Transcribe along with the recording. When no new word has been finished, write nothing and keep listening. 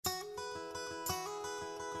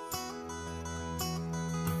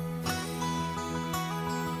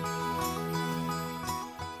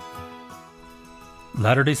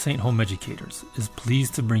Latter-day Saint Home Educators is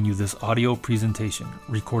pleased to bring you this audio presentation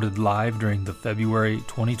recorded live during the February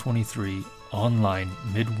 2023 online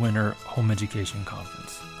Midwinter Home Education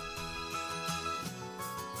Conference.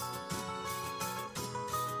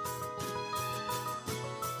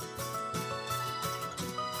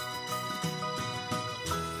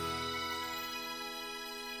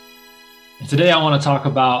 Today I want to talk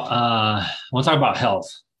about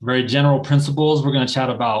health. Very general principles. We're going to chat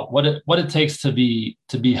about what it takes to be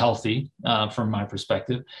healthy from my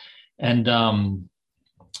perspective, and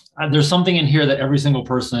there's something in here that every single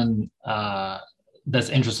person that's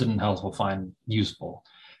interested in health will find useful.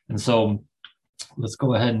 And so let's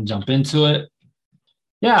go ahead and jump into it.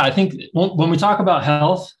 Yeah, I think when we talk about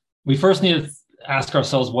health, we first need to ask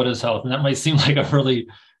ourselves, what is health? And that might seem like a really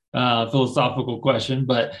philosophical question,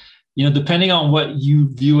 but depending on what you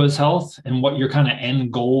view as health and what your kind of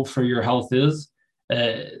end goal for your health is,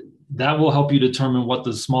 that will help you determine what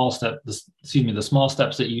the small steps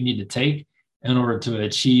that you need to take in order to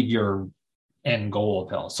achieve your end goal of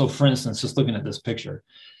health. So for instance, just looking at this picture,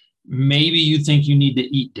 maybe you think you need to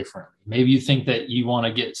eat differently. Maybe you think that you want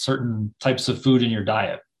to get certain types of food in your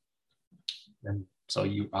diet. And so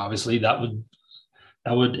you obviously that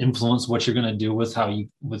would influence what you're going to do with how you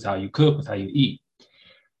cook, with how you eat.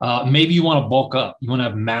 Maybe you want to bulk up. You want to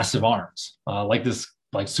have massive arms, like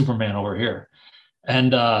Superman over here.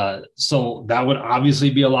 And so that would obviously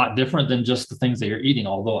be a lot different than just the things that you're eating,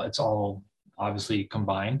 although it's all obviously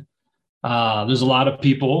combined. There's a lot of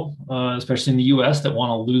people, especially in the US, that want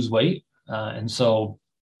to lose weight. And so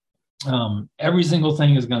every single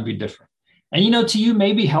thing is going to be different. And, to you,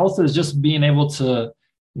 maybe health is just being able to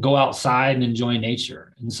go outside and enjoy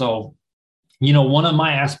nature. And so one of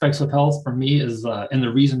my aspects of health for me is, and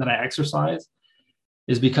the reason that I exercise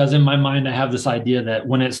is because in my mind, I have this idea that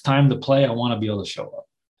when it's time to play, I want to be able to show up.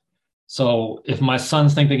 So if my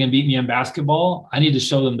sons think they can beat me in basketball, I need to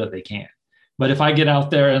show them that they can. But if I get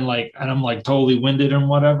out there and I'm totally winded and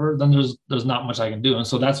whatever, then there's not much I can do. And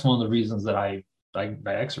so that's one of the reasons that I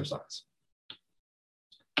exercise.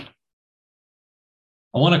 I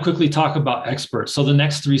want to quickly talk about experts. So the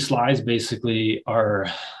next 3 slides basically are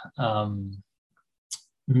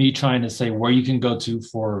me trying to say where you can go to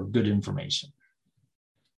for good information.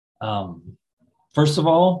 First of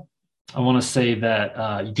all, I want to say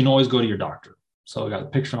that you can always go to your doctor. So I got a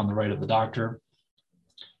picture on the right of the doctor.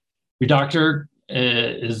 Your doctor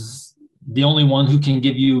is the only one who can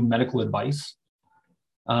give you medical advice.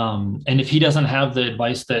 And if he doesn't have the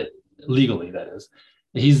advice that legally, that is,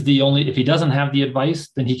 if he doesn't have the advice,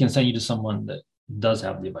 then he can send you to someone that does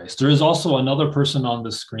have the advice. There is also another person on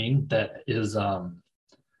the screen that is,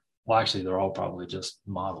 actually, they're all probably just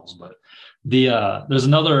models, but there's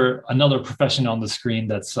another profession on the screen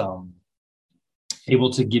that's able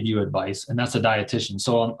to give you advice, and that's a dietitian.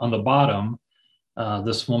 So on the bottom,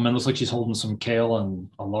 this woman looks like she's holding some kale and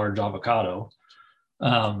a large avocado.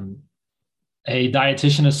 A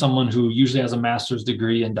dietitian is someone who usually has a master's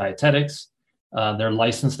degree in dietetics. They're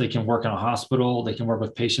licensed. They can work in a hospital. They can work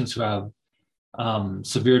with patients who have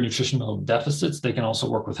severe nutritional deficits. They can also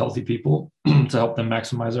work with healthy people to help them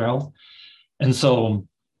maximize their health. And so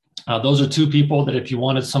those are 2 people that if you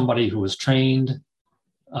wanted somebody who was trained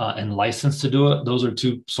and licensed to do it, those are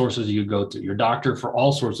 2 sources you go to. Your doctor for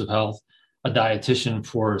all sorts of health, a dietitian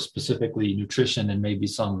for specifically nutrition, and maybe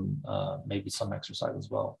some exercise as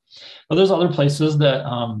well. But there's other places that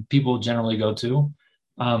people generally go to.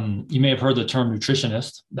 You may have heard the term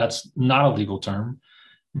nutritionist. That's not a legal term,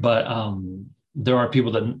 but there are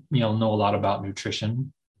people that know a lot about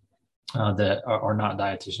nutrition that are not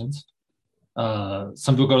dietitians.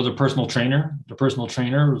 Some people go to their personal trainer. The personal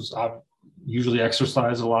trainers usually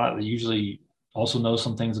exercise a lot. They usually also know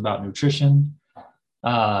some things about nutrition.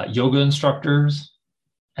 Yoga instructors,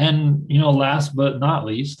 and last but not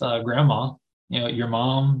least, grandma. Your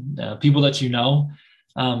mom, people that you know.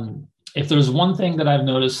 If there's one thing that I've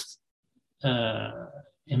noticed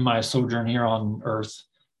in my sojourn here on Earth,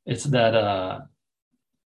 it's that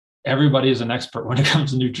everybody is an expert when it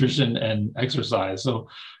comes to nutrition and exercise. So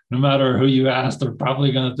no matter who you ask, they're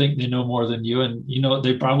probably going to think they know more than you. And,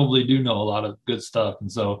 they probably do know a lot of good stuff.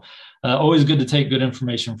 And so always good to take good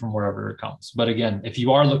information from wherever it comes. But again, if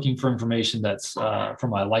you are looking for information that's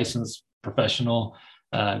from a licensed professional,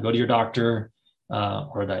 go to your doctor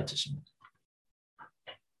or a dietitian.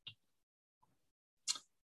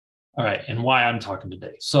 All right, and why I'm talking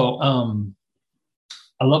today. So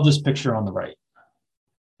I love this picture on the right.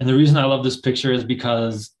 And the reason I love this picture is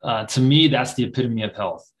because to me, that's the epitome of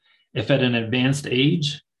health. If at an advanced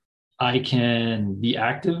age, I can be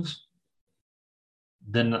active,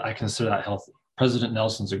 then I consider that healthy. President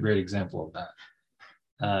Nelson's a great example of that.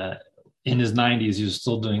 in his 90s, he was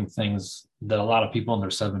still doing things that a lot of people in their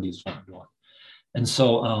 70s weren't doing. And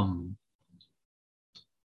so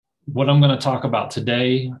what I'm going to talk about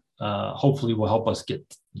today, hopefully will help us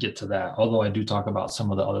get to that, although I do talk about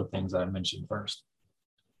some of the other things that I mentioned first.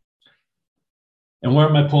 And where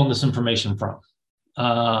am I pulling this information from?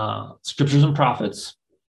 Scriptures and Prophets.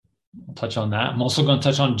 I'll touch on that. I'm also going to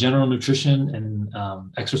touch on general nutrition and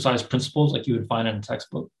exercise principles like you would find in a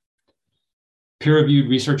textbook. Peer-reviewed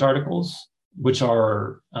research articles, which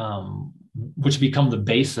become the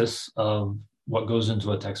basis of what goes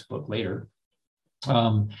into a textbook later.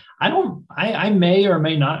 I may or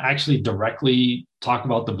may not actually directly talk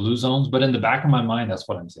about the Blue Zones, but in the back of my mind, that's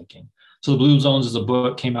what I'm thinking. So the Blue Zones is a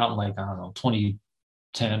book, came out in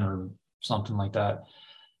 2010 or something like that.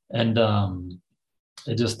 And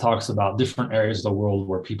it just talks about different areas of the world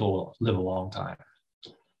where people live a long time.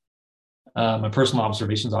 My personal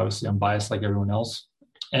observations, obviously, I'm biased like everyone else.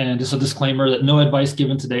 And just a disclaimer that no advice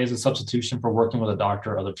given today is a substitution for working with a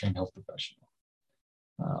doctor or other trained health professional.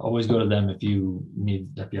 Always go to them if you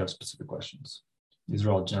have specific questions. These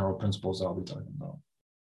are all general principles I'll be talking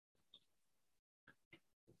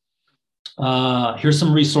about. Here's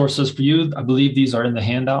some resources for you. I believe these are in the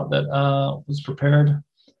handout that was prepared.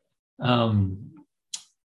 I'm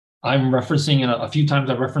referencing a few times.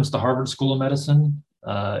 I've referenced the Harvard School of Medicine.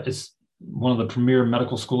 It's one of the premier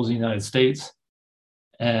medical schools in the United States,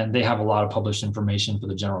 and they have a lot of published information for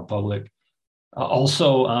the general public.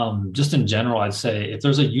 Also, just in general, I'd say if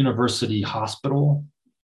there's a university hospital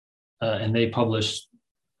and they publish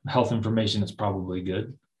health information, it's probably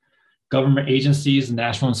good. Government agencies,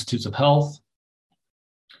 National Institutes of Health,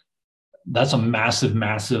 that's a massive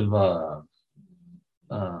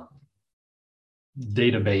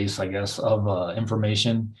database, I guess, of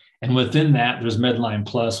information. And within that, there's Medline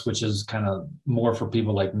Plus, which is kind of more for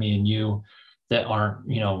people like me and you that aren't,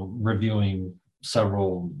 reviewing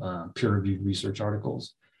several peer-reviewed research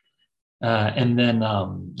articles. And then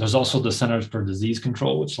there's also the Centers for Disease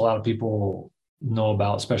Control, which a lot of people know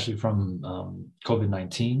about, especially from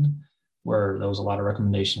COVID-19, where there was a lot of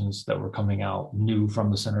recommendations that were coming out new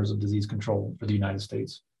from the Centers of Disease Control for the United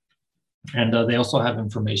States. And they also have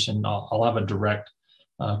information. I'll have a direct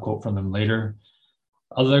quote from them later.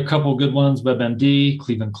 Other couple good ones, WebMD,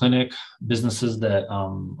 Cleveland Clinic, businesses that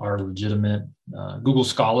are legitimate, Google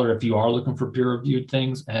Scholar if you are looking for peer-reviewed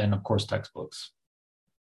things, and of course, textbooks.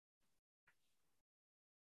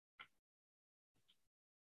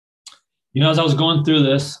 As I was going through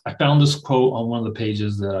this, I found this quote on one of the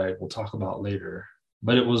pages that I will talk about later,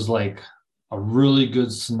 but it was like a really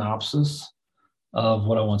good synopsis of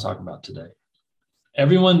what I want to talk about today.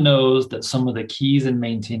 Everyone knows that some of the keys in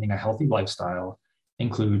maintaining a healthy lifestyle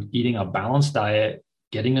include eating a balanced diet,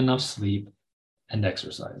 getting enough sleep, and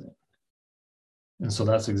exercising. And so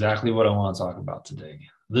that's exactly what I want to talk about today.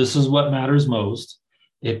 This is what matters most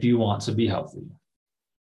if you want to be healthy.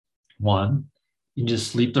 1, you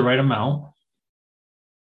just sleep the right amount.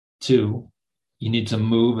 2, you need to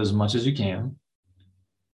move as much as you can.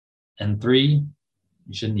 And 3,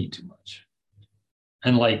 you shouldn't eat too much.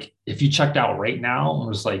 And if you checked out right now and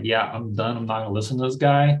was like, yeah, I'm done, I'm not gonna listen to this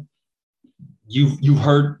guy, you've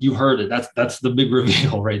heard it. That's the big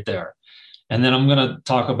reveal right there. And then I'm going to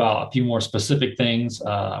talk about a few more specific things.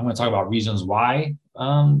 I'm going to talk about reasons why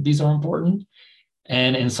these are important.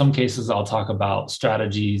 And in some cases, I'll talk about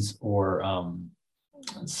strategies or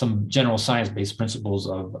some general science-based principles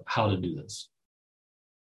of how to do this.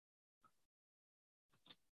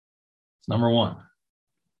 Number 1,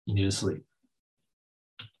 you need to sleep.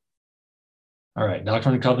 All right,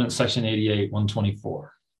 Doctrine and Covenants, section 88,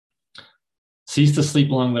 124. Cease to sleep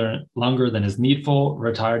longer than is needful.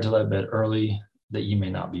 Retire to thy bed early, that you may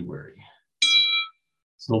not be weary.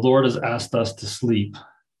 So the Lord has asked us to sleep.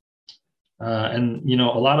 And, a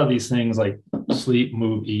lot of these things like sleep,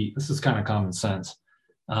 move, eat, this is kind of common sense.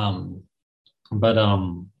 But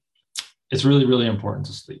it's really, really important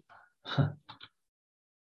to sleep. I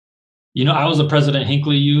was a President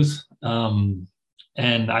Hinckley youth.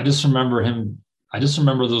 And I just remember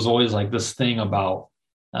there was always like this thing about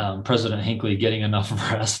President Hinckley getting enough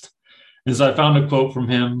rest. And so I found a quote from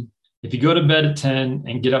him: if you go to bed at 10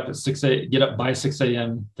 and get up by 6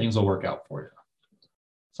 a.m., things will work out for you.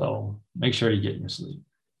 So make sure you get your sleep.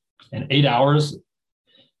 And 8 hours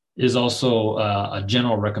is also a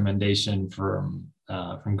general recommendation from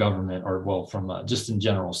government, or from just in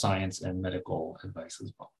general science and medical advice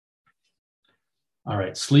as well. All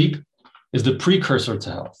right, sleep is the precursor to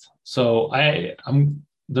health. So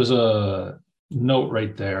there's a note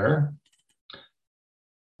right there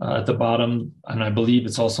at the bottom, and I believe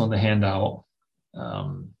it's also in the handout.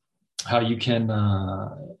 how you can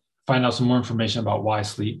find out some more information about why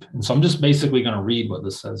sleep. And so I'm just basically going to read what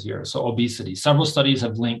this says here. So obesity. Several studies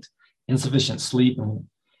have linked insufficient sleep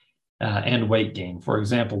and weight gain. For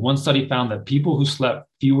example, one study found that people who slept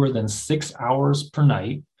fewer than 6 hours per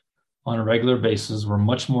night on a regular basis were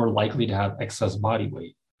much more likely to have excess body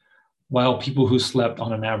weight, while people who slept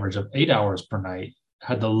on an average of 8 hours per night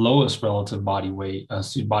had the lowest relative body weight,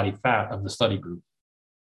 body fat of the study group.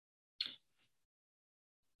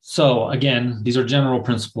 So again, these are general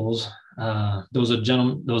principles. There was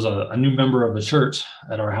a new member of the church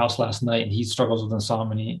at our house last night, and he struggles with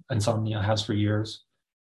insomnia, has for years.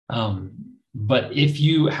 But if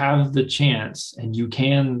you have the chance and you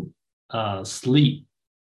can sleep,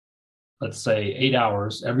 let's say 8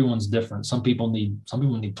 hours, everyone's different. Some people need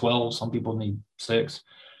 12, some people need 6,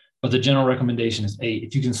 but the general recommendation is 8.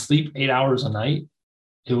 If you can sleep 8 hours a night,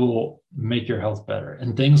 it will make your health better.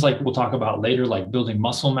 And things like we'll talk about later, like building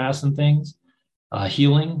muscle mass and things,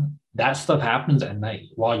 healing, that stuff happens at night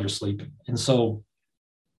while you're sleeping. And so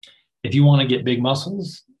if you want to get big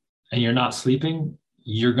muscles and you're not sleeping,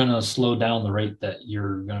 you're going to slow down the rate that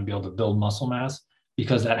you're going to be able to build muscle mass,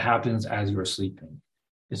 because that happens as you're sleeping.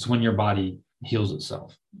 It's when your body heals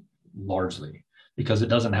itself largely, because it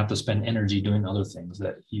doesn't have to spend energy doing other things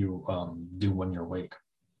that you do when you're awake.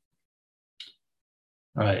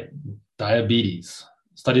 All right, diabetes.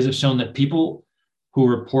 Studies have shown that people who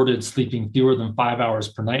reported sleeping fewer than 5 hours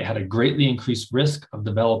per night had a greatly increased risk of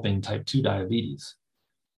developing type 2 diabetes.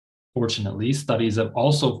 Fortunately, studies have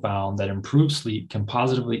also found that improved sleep can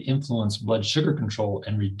positively influence blood sugar control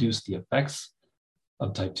and reduce the effects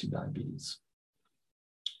of type 2 diabetes.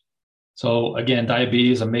 So again,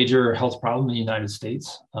 diabetes is a major health problem in the United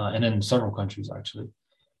States and in several countries, actually.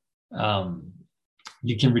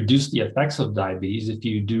 You can reduce the effects of diabetes if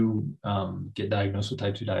you do get diagnosed with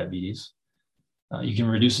type 2 diabetes. You can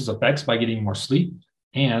reduce its effects by getting more sleep,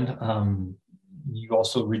 and you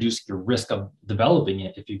also reduce your risk of developing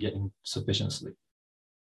it if you're getting sufficient sleep.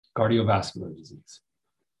 Cardiovascular disease.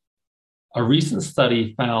 A recent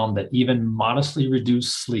study found that even modestly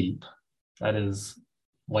reduced sleep, that is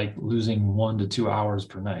like losing 1 to 2 hours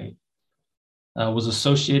per night, was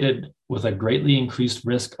associated with a greatly increased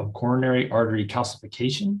risk of coronary artery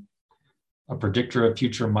calcification, a predictor of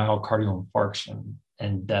future myocardial infarction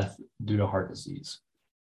and death due to heart disease.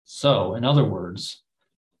 So, in other words,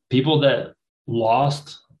 people that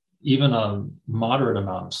lost even a moderate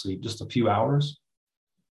amount of sleep, just a few hours,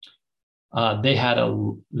 they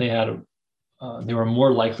were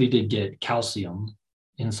more likely to get calcium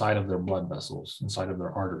inside of their blood vessels, inside of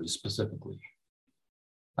their arteries specifically.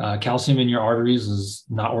 Calcium in your arteries is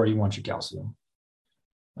not where you want your calcium.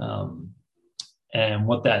 And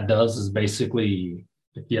what that does is basically,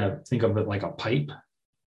 if you think of it like a pipe,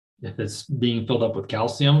 if it's being filled up with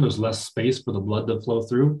calcium, there's less space for the blood to flow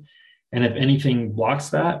through. And if anything blocks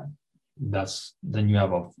that, then you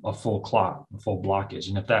have a full clot, a full blockage.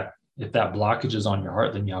 And if that blockage is on your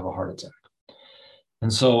heart, then you have a heart attack.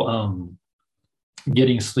 And so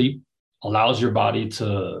getting sleep allows your body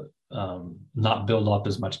to not build up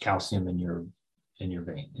as much calcium in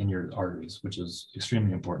your arteries, which is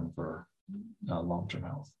extremely important for long-term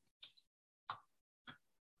health.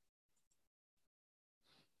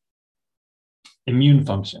 Immune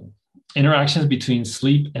function. Interactions between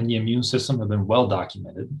sleep and the immune system have been well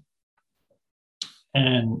documented.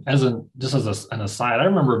 And just as an aside, I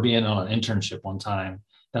remember being on an internship one time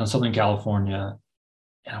down in Southern California,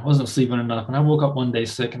 and I wasn't sleeping enough. And I woke up one day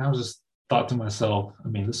sick, and I was just thought to myself, I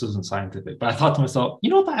mean, this isn't scientific, but I thought to myself,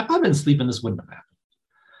 if I'd been sleeping, this wouldn't have happened.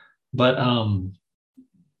 But,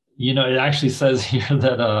 it actually says here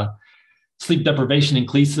that sleep deprivation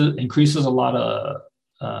increases a lot of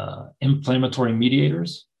inflammatory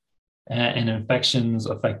mediators, and infections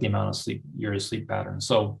affect the amount of sleep, your sleep pattern.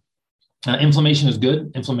 So inflammation is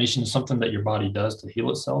good. Inflammation is something that your body does to heal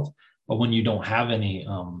itself. But when you don't have any,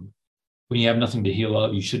 when you have nothing to heal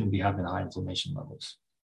of, you shouldn't be having high inflammation levels.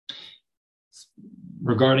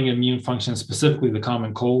 Regarding immune function, specifically the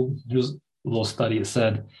common cold, here's a little study. It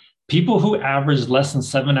said people who averaged less than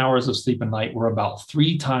 7 hours of sleep a night were about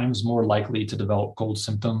 3 times more likely to develop cold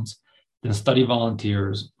symptoms than study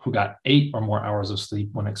volunteers who got 8 or more hours of sleep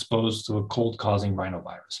when exposed to a cold-causing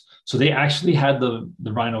rhinovirus. So they actually had the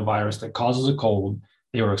rhinovirus that causes a cold.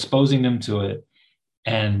 They were exposing them to it.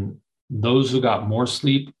 And those who got more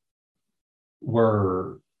sleep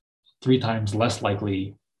were 3 times less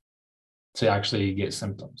likely to actually get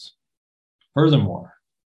symptoms. Furthermore,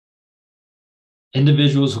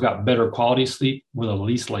 individuals who got better quality sleep were the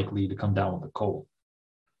least likely to come down with a cold.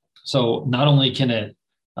 So not only can it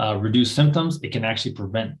reduce symptoms, it can actually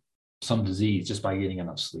prevent some disease just by getting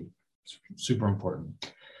enough sleep. It's super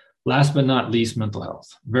important. Last but not least, mental health.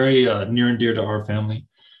 Very near and dear to our family.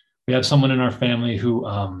 We have someone in our family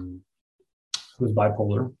who's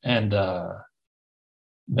bipolar and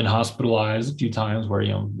been hospitalized a few times, where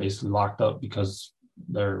basically locked up because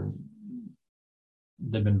they've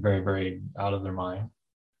been very, very out of their mind.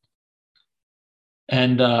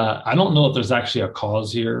 And I don't know if there's actually a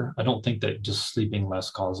cause here. I don't think that just sleeping less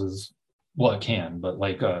causes, well, it can, but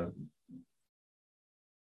like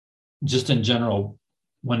just in general,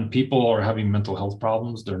 when people are having mental health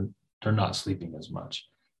problems, they're not sleeping as much.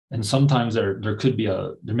 And sometimes there could be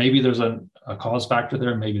maybe there's a cause factor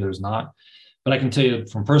there, maybe there's not. But I can tell you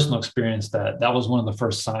from personal experience that was one of the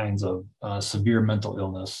first signs of severe mental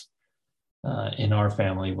illness in our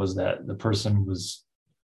family, was that the person was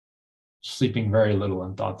sleeping very little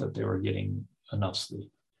and thought that they were getting enough sleep.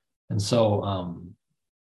 And so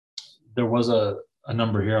there was a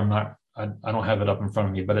number here. I don't have it up in front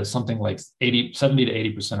of me, but it's something like 70 to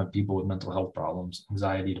 80% of people with mental health problems,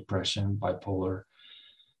 anxiety, depression, bipolar,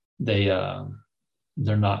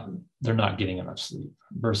 they're not getting enough sleep,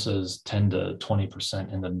 versus 10 to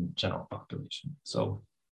 20% in the general population. So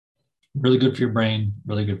really good for your brain,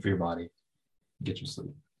 really good for your body. Get your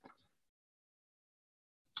sleep.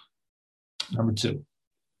 Number 2,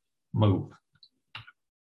 move.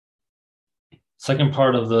 Second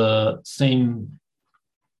part of the same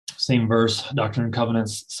verse, Doctrine and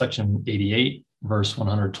Covenants, section 88, verse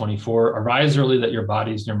 124, arise early that your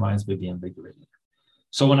bodies and your minds may be invigorated.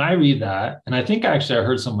 So when I read that, and I think actually I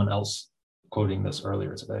heard someone else quoting this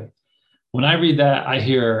earlier today. When I read that, I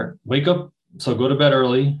hear, wake up, so go to bed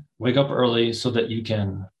early, wake up early so that you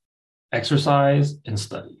can exercise and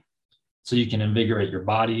study, so you can invigorate your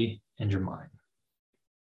body and your mind.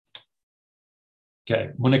 Okay,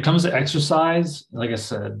 when it comes to exercise, like I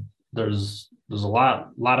said, there's a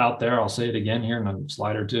lot out there. I'll say it again here in a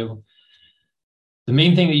slide or two. The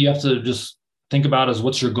main thing that you have to just think about is,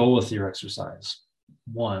 what's your goal with your exercise?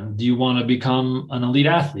 One, do you want to become an elite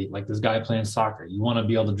athlete like this guy playing soccer? You want to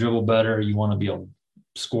be able to dribble better. You want to be able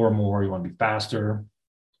to score more. You want to be faster.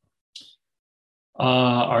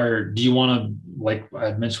 Or do you want to, like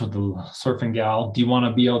I mentioned with the surfing gal, do you want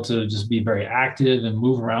to be able to just be very active and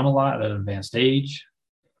move around a lot at an advanced age?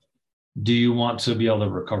 Do you want to be able to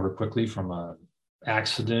recover quickly from an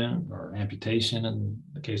accident or amputation in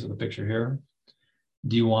the case of the picture here?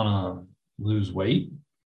 Do you want to lose weight?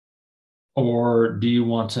 Or do you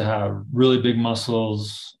want to have really big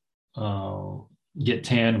muscles, get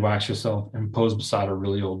tanned, wax yourself, and pose beside a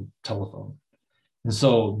really old telephone? And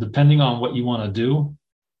so depending on what you want to do,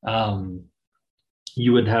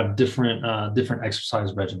 you would have different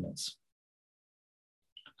exercise regimens.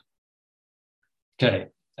 Okay,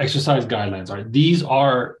 exercise guidelines. All right, these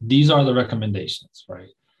are the recommendations, right?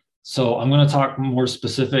 So I'm going to talk more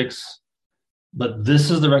specifics, but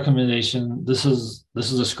this is the recommendation. This is a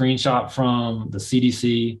screenshot from the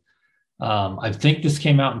CDC. I think this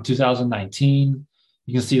came out in 2019.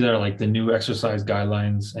 You can see there, like, the new exercise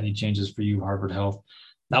guidelines, any changes for you, Harvard Health.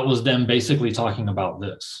 That was them basically talking about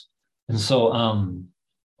this. And so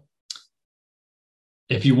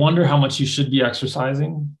if you wonder how much you should be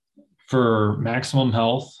exercising for maximum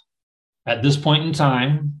health, at this point in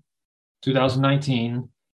time, 2019,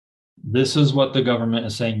 this is what the government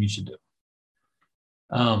is saying you should do.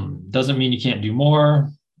 Doesn't mean you can't do more.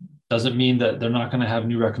 Doesn't mean that they're not going to have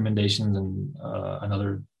new recommendations in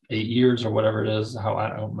another 8 years or whatever it is. I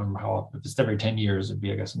don't remember how often. If it's every 10 years, it'd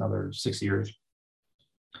be, I guess, another 6 years.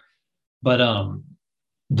 But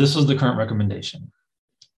this is the current recommendation.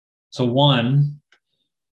 So one,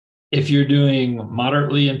 if you're doing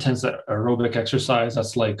moderately intense aerobic exercise,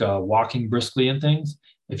 that's like walking briskly and things.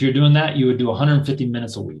 If you're doing that, you would do 150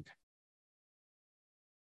 minutes a week.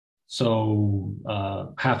 So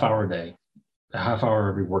half hour a day, a half hour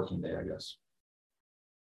every working day, I guess.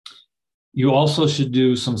 You also should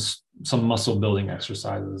do some muscle building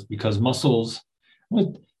exercises, because muscles,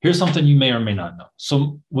 here's something you may or may not know.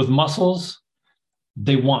 So with muscles,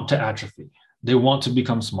 they want to atrophy. They want to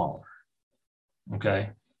become smaller,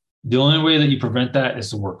 okay? The only way that you prevent that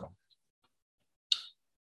is to work them.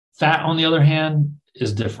 Fat, on the other hand,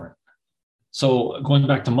 is different. So going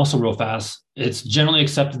back to muscle real fast, it's generally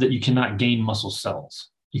accepted that you cannot gain muscle cells.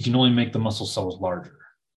 You can only make the muscle cells larger.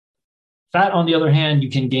 Fat, on the other hand, you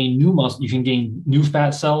can gain new muscle, you can gain new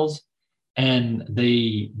fat cells, and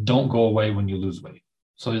they don't go away when you lose weight.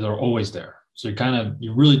 So they're always there. So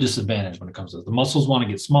you're really disadvantaged when it comes to this. The muscles want to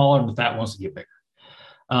get smaller and the fat wants to get bigger.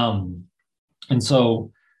 And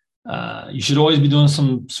so you should always be doing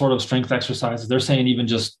some sort of strength exercises. They're saying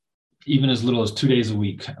even as little as 2 days a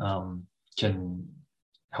week can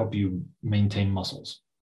help you maintain muscles.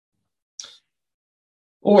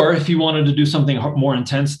 Or if you wanted to do something more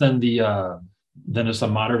intense than just a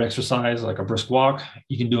moderate exercise, like a brisk walk,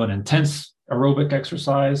 you can do an intense aerobic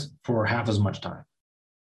exercise for half as much time.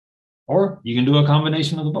 Or you can do a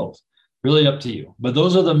combination of the both. Really up to you. But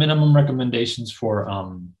those are the minimum recommendations for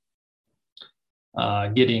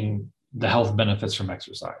getting the health benefits from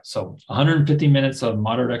exercise. So 150 minutes of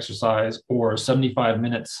moderate exercise or 75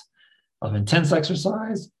 minutes of intense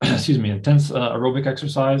exercise, intense aerobic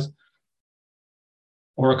exercise,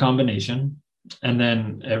 or a combination. And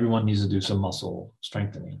then everyone needs to do some muscle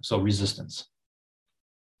strengthening, so resistance.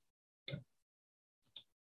 Okay.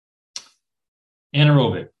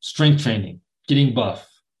 Anaerobic, strength training, getting buff.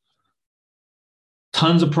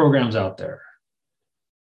 Tons of programs out there.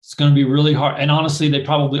 It's going to be really hard. And honestly, they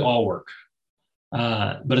probably all work.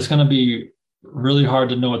 But it's going to be really hard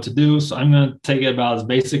to know what to do. So I'm going to take it about as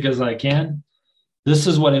basic as I can. This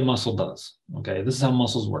is what a muscle does. Okay. This is how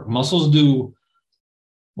muscles work. Muscles do,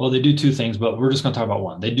 well, they do two things, but we're just going to talk about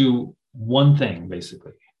one. They do one thing,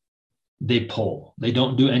 basically. They pull. They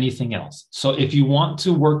don't do anything else. So if you want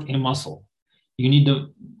to work a muscle, you need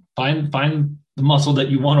to find the muscle that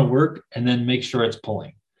you want to work and then make sure it's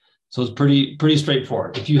pulling. So it's pretty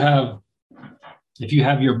straightforward. If you have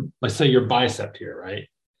your, let's say your bicep here, right?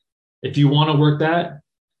 If you want to work that,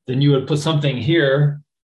 then you would put something here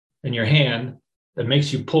in your hand that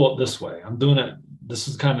makes you pull it this way. I'm doing it. This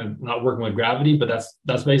is kind of not working with gravity, but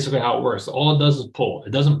that's basically how it works. All it does is pull.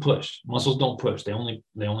 It doesn't push. Muscles don't push. They only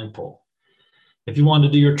pull. If you want to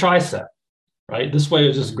do your tricep, right? This way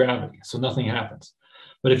it's just gravity, so nothing happens.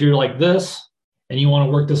 But if you're like this and you want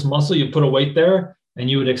to work this muscle, you put a weight there and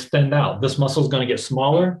you would extend out. This muscle is going to get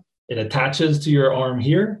smaller. It attaches to your arm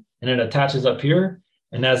here and it attaches up here.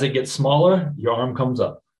 And as it gets smaller, your arm comes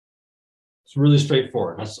up. It's really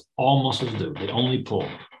straightforward. That's all muscles do. They only pull.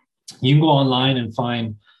 You can go online and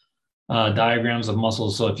find diagrams of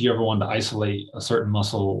muscles. So if you ever want to isolate a certain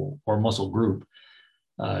muscle or muscle group,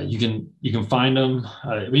 you can find them.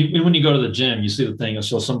 When you go to the gym, you see the thing. It'll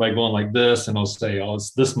show somebody going like this, and it'll say, "Oh,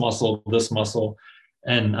 it's this muscle,"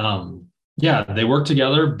 and yeah, they work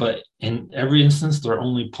together. But in every instance, they're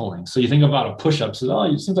only pulling. So you think about a push-up. So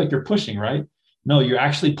it seems like you're pushing, right? No, you're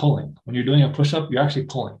actually pulling. When you're doing a push-up, you're actually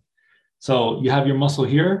pulling. So you have your muscle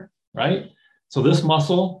here, right? So this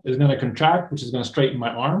muscle is going to contract, which is going to straighten my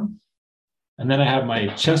arm. And then I have my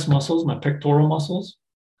chest muscles, my pectoral muscles.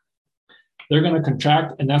 They're going to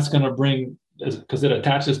contract, and that's going to bring, because it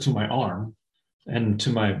attaches to my arm and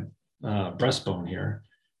to my breastbone here,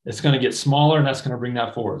 it's going to get smaller, and that's going to bring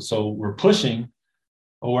that forward. So we're pushing,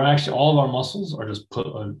 but we're actually, all of our muscles are just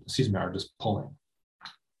pulling.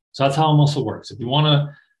 So that's how a muscle works. If you want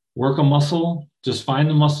to work a muscle, just find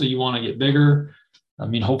the muscle you want to get bigger. I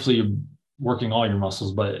mean, hopefully you're working all your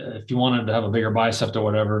muscles, but if you wanted to have a bigger bicep or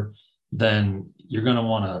whatever, then you're going to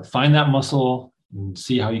want to find that muscle and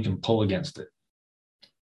see how you can pull against it.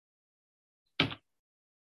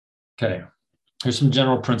 Okay, here's some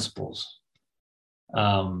general principles.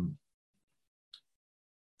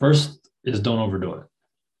 First is don't overdo it.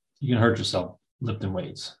 You can hurt yourself lifting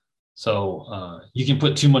weights. So you can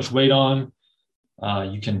put too much weight on.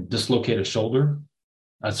 You can dislocate a shoulder.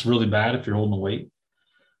 That's really bad if you're holding the weight.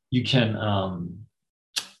 You can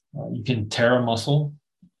tear a muscle.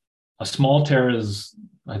 A small tear is,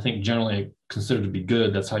 I think, generally considered to be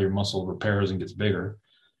good. That's how your muscle repairs and gets bigger.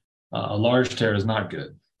 A large tear is not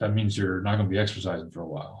good. That means you're not going to be exercising for a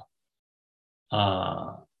while.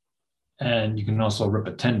 And you can also rip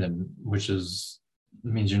a tendon, which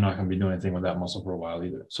means you're not going to be doing anything with that muscle for a while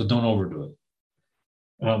either. So don't overdo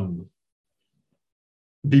it.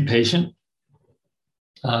 Be patient.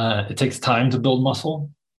 It takes time to build muscle.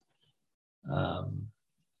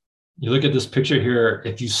 You look at this picture here,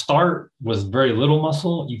 if you start with very little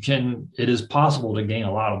muscle, it is possible to gain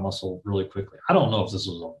a lot of muscle really quickly. I don't know if this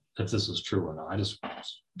is true or not. I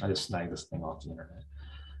just snagged this thing off the internet,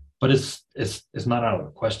 but it's not out of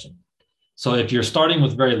the question. So if you're starting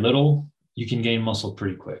with very little, you can gain muscle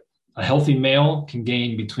pretty quick. A healthy male can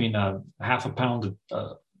gain between half a pound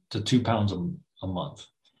to 2 pounds a month.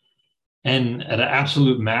 And at an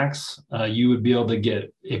absolute max, you would be able to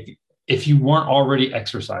get, if you weren't already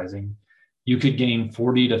exercising, you could gain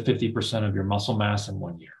 40 to 50% of your muscle mass in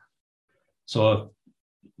 1 year. So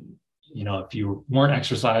if you weren't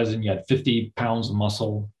exercising, you had 50 pounds of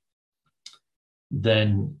muscle,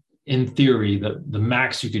 then in theory, the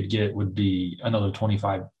max you could get would be another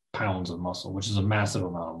 25 pounds of muscle, which is a massive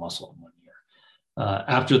amount of muscle in 1 year.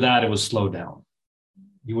 After that, it would slow down.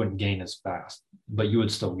 You wouldn't gain as fast, but you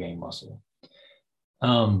would still gain muscle.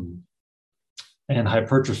 And and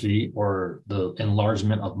hypertrophy, or the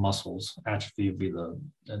enlargement of muscles. Atrophy would be the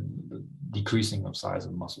decreasing of size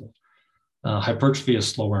of muscle. Hypertrophy is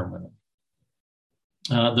slower in women.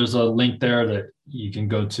 There's a link there that you can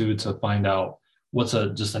go to find out what's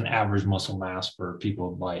just an average muscle mass for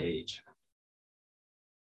people my age.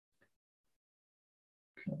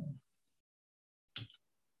 Okay.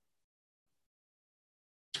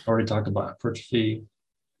 Already talked about hypertrophy.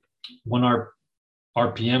 1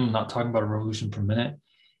 RPM, I'm not talking about a revolution per minute.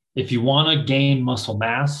 If you want to gain muscle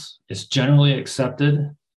mass, it's generally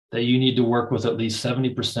accepted that you need to work with at least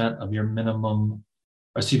 70% of your 70%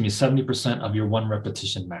 of your 1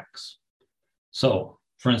 repetition max. So,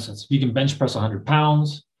 for instance, if you can bench press 100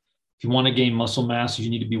 pounds, if you want to gain muscle mass, you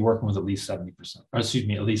need to be working with at least 70%, or at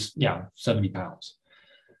least 70 pounds.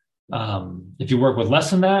 If you work with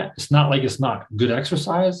less than that, it's not like it's not good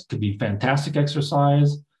exercise. It could be fantastic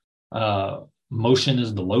exercise. Motion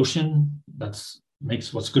is the lotion.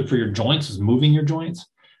 Makes what's good for your joints is moving your joints.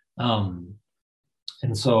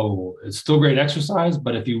 And so it's still great exercise,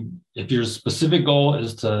 but if your specific goal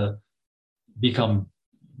is to become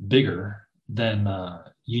bigger, then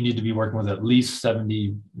you need to be working with at least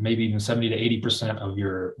 70, maybe even 70 to 80% of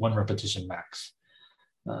your 1 repetition max.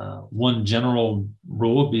 One general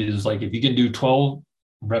rule is like, if you can do 12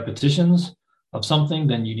 repetitions of something,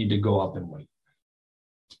 then you need to go up in weight.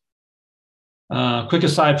 Quick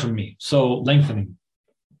aside from me. So lengthening.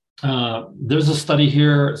 There's a study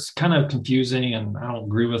here. It's kind of confusing, and I don't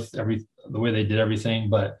agree with the way they did everything,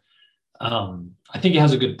 but I think it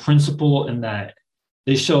has a good principle in that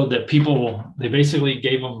they showed that they basically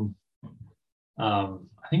gave them, I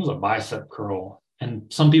think it was a bicep curl,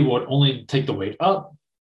 and some people would only take the weight up,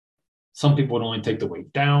 some people would only take the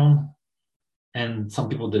weight down, and some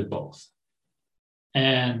people did both.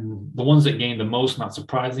 And the ones that gained the most, not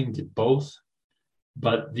surprising, did both.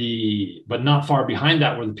 But not far behind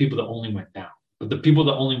that were the people that only went down. But the people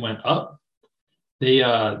that only went up, they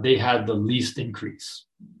had the least increase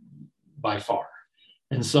by far.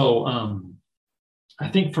 And so I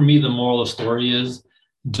think for me, the moral of the story is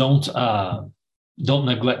don't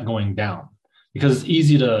neglect going down, because it's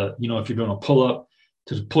easy to, if you're doing a pull-up,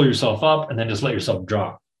 to pull yourself up and then just let yourself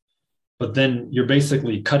drop. But then you're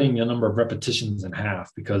basically cutting the number of repetitions in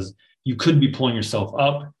half, because you could be pulling yourself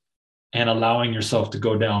up and allowing yourself to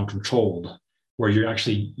go down controlled, where you're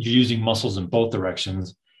using muscles in both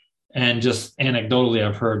directions. And just anecdotally,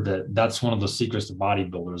 I've heard that that's one of the secrets to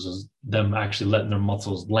bodybuilders, is them actually letting their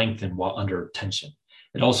muscles lengthen while under tension.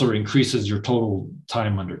 It also increases your total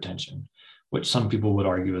time under tension, which some people would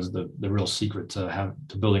argue is the real secret to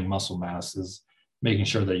building muscle mass, is making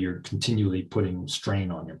sure that you're continually putting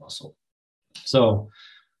strain on your muscle. So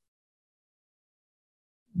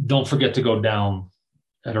don't forget to go down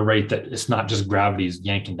at a rate that it's not just gravity's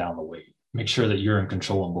yanking down the weight. Make sure that you're in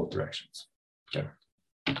control in both directions. Okay.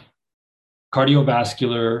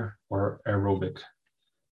 Cardiovascular or aerobic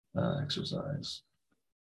exercise.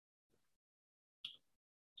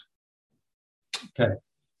 Okay.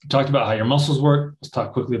 We talked about how your muscles work. Let's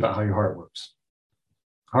talk quickly about how your heart works.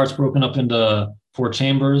 Heart's broken up into 4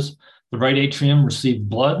 chambers. The right atrium receives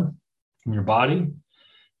blood from your body,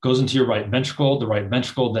 goes into your right ventricle. The right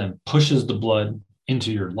ventricle then pushes the blood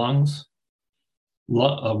into your lungs.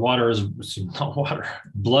 Blood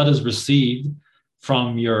is received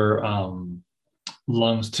from your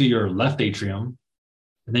lungs to your left atrium.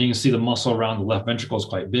 And then you can see the muscle around the left ventricle is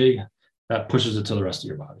quite big. That pushes it to the rest of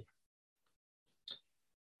your body.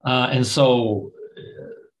 And so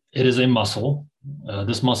it is a muscle.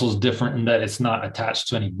 This muscle is different in that it's not attached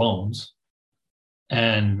to any bones.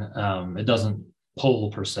 And it doesn't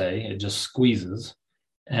pull per se, it just squeezes.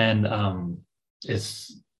 And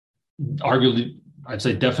it's arguably, I'd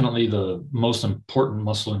say definitely the most important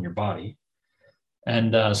muscle in your body.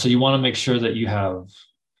 And so you want to make sure that you have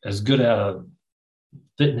as good a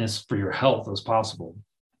fitness for your health as possible,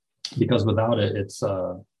 because without it, it's,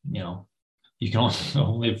 you can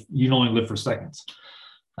only live for seconds.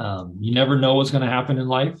 You never know what's going to happen in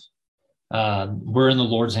life. We're in the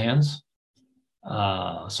Lord's hands.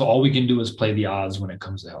 So all we can do is play the odds when it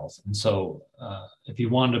comes to health. And so if you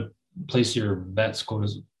want to place your bets, quote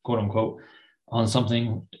unquote, on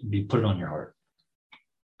something, put it on your heart.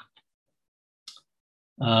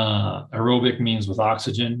 Aerobic means with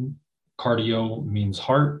oxygen, cardio means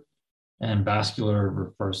heart, and vascular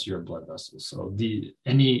refers to your blood vessels. So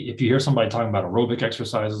if you hear somebody talking about aerobic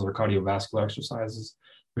exercises or cardiovascular exercises,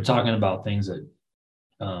 we're talking about things that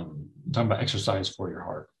talking about exercise for your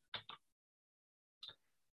heart.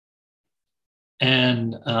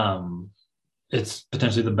 And it's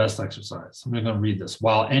potentially the best exercise. I'm going to read this.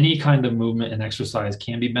 While any kind of movement and exercise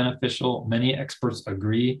can be beneficial, many experts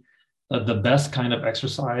agree that the best kind of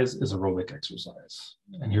exercise is aerobic exercise.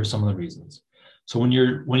 And here's some of the reasons. So when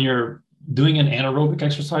you're doing an anaerobic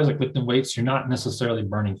exercise like lifting weights, you're not necessarily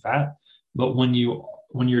burning fat, but when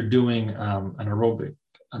you're doing an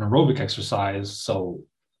aerobic exercise, so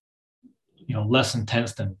less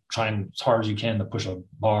intense than trying as hard as you can to push a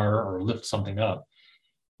bar or lift something up,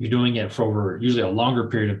 you're doing it for over usually a longer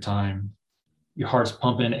period of time. Your heart's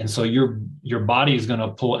pumping, and so your body is going to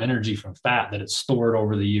pull energy from fat that it's stored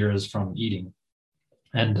over the years from eating.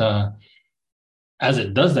 And as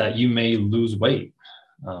it does that, you may lose weight.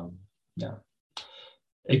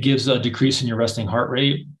 It gives a decrease in your resting heart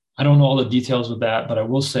rate. I don't know all the details with that, but I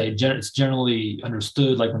will say it's generally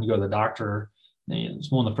understood, like when you go to the doctor,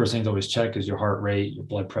 it's one of the first things I always check is your heart rate, your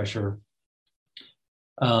blood pressure.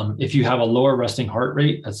 If you have a lower resting heart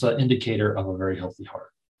rate, that's an indicator of a very healthy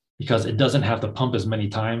heart, because it doesn't have to pump as many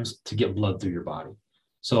times to get blood through your body.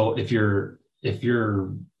 So if your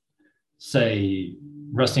say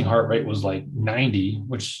resting heart rate was like 90,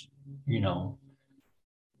 which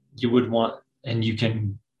you would want, and you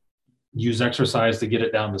can use exercise to get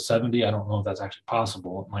it down to 70. I don't know if that's actually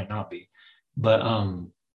possible. It might not be, but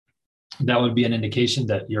that would be an indication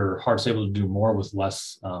that your heart's able to do more with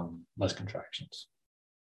less contractions.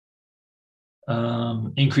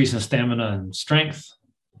 Increase in stamina and strength.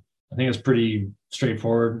 I think it's pretty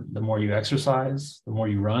straightforward. The more you exercise, the more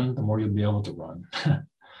you run, the more you'll be able to run.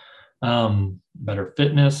 Better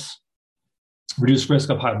fitness, reduced risk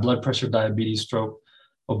of high blood pressure, diabetes, stroke,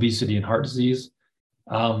 obesity, and heart disease.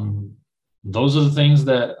 Those are the things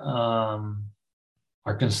that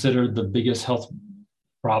are considered the biggest health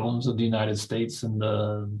problems of the United States in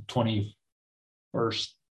the 21st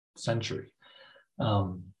century.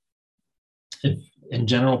 If in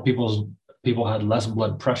general people had less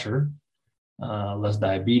blood pressure, less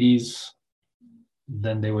diabetes,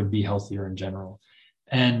 then they would be healthier in general.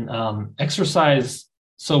 And exercise.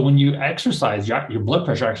 So when you exercise, your blood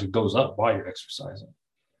pressure actually goes up while you're exercising.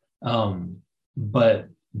 But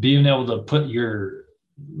being able to put your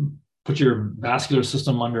vascular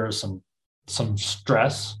system under some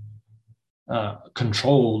stress,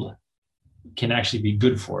 controlled, can actually be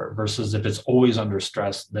good for it, versus if it's always under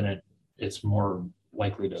stress, then it's more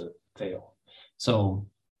likely to fail. So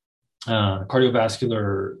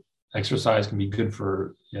cardiovascular exercise can be good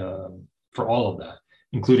for all of that,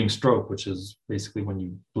 including stroke, which is basically when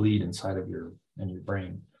you bleed inside of your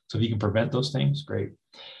brain. So if you can prevent those things, great.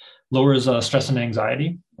 Lowers stress and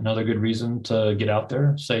anxiety, another good reason to get out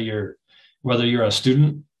there. Say whether you're a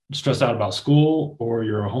student stressed out about school, or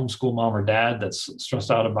you're a homeschool mom or dad that's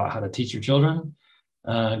stressed out about how to teach your children,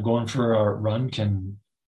 going for a run can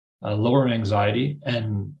lower anxiety.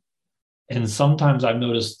 And sometimes I've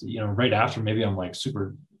noticed, right after, maybe I'm like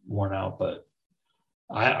super worn out, but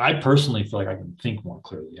I personally feel like I can think more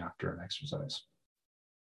clearly after an exercise.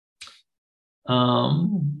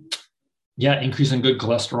 Increase in good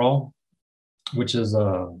cholesterol, which is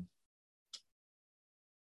a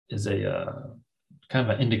kind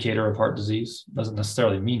of an indicator of heart disease. Doesn't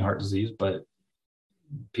necessarily mean heart disease, but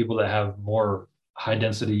people that have more high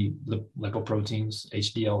density lipoproteins,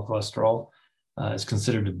 HDL cholesterol, is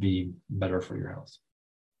considered to be better for your health.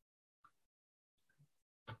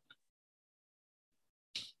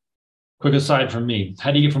 Quick aside from me,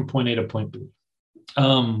 how do you get from point A to point B?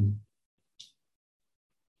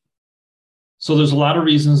 So there's a lot of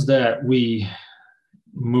reasons that we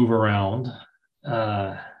move around.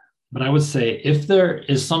 But I would say if there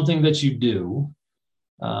is something that you do,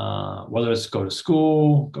 whether it's go to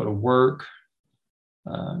school, go to work,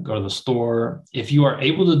 go to the store, if you are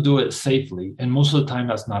able to do it safely, and most of the time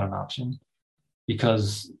that's not an option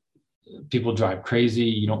because people drive crazy,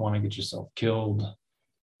 you don't want to get yourself killed,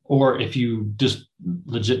 or if you just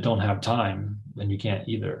legit don't have time, then you can't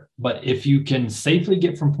either. But if you can safely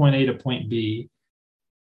get from point A to point B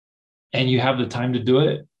and you have the time to do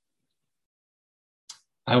it,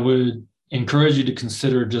 I would encourage you to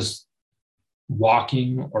consider just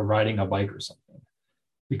walking or riding a bike or something,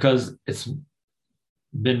 because it's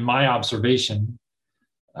been my observation,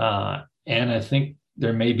 and I think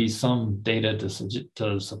there may be some data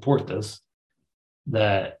to support this,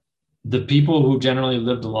 that the people who generally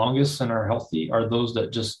live the longest and are healthy are those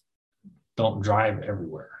that just don't drive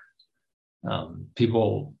everywhere.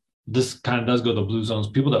 This kind of does go to the blue zones.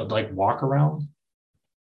 People that like walk around,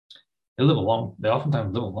 they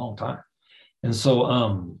oftentimes live a long time. And so,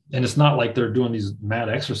 and it's not like they're doing these mad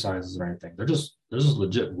exercises or anything. They're just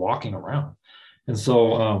legit walking around. And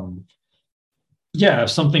so, if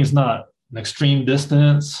something's not an extreme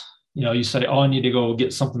distance, You say, oh, I need to go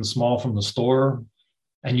get something small from the store,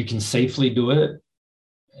 and you can safely do it,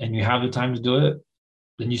 and you have the time to do it,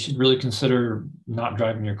 then you should really consider not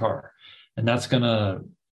driving your car. And that's going to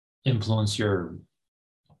influence your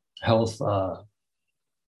health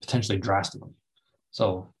potentially drastically.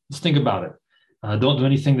 So let's think about it. Don't do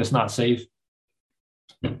anything that's not safe.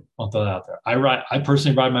 I'll throw that out there. I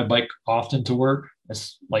personally ride my bike often to work. And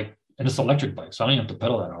it's an electric bike, so I don't even have to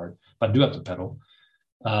pedal that hard, but I do have to pedal.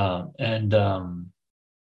 And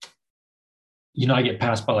I get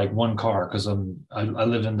passed by like one car because I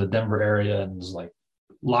live in the Denver area, and there's like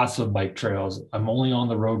lots of bike trails. I'm only on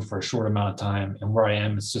the road for a short amount of time, and where I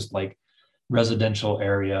am, it's just like residential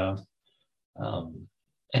area.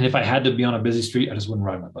 And if I had to be on a busy street, I just wouldn't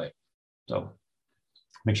ride my bike. So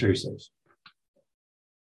make sure you're safe.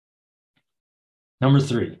 Number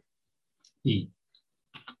 3, eat.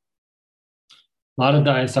 A lot of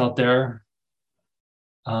diets out there.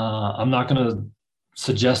 I'm not going to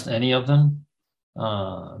suggest any of them.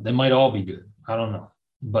 They might all be good. I don't know.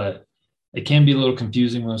 But it can be a little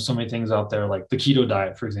confusing when there's so many things out there, like the keto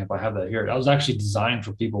diet, for example. I have that here. That was actually designed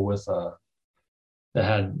for people with that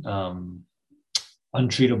had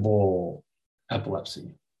untreatable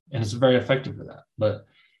epilepsy. And it's very effective for that. But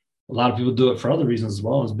a lot of people do it for other reasons as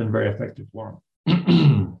well. And it's been very effective for them.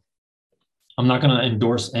 I'm not going to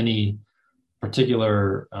endorse any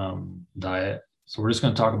particular diet. So we're just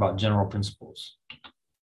going to talk about general principles.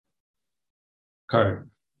 Okay.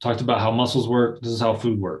 Talked about how muscles work. This is how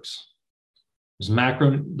food works.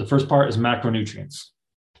 The first part is macronutrients.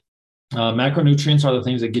 Macronutrients are the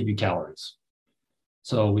things that give you calories.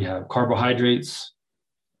 So we have carbohydrates,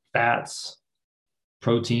 fats,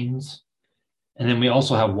 proteins, and then we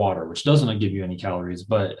also have water, which doesn't give you any calories,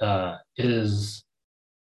 but is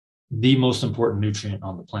the most important nutrient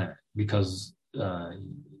on the planet because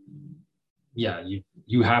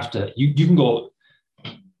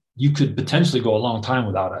you could potentially go a long time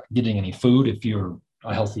without getting any food if you're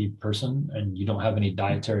a healthy person and you don't have any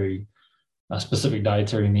specific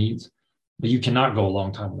dietary needs, but you cannot go a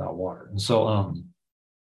long time without water. And so,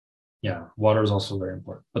 water is also very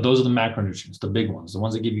important, but those are the macronutrients, the big ones, the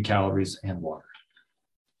ones that give you calories and water.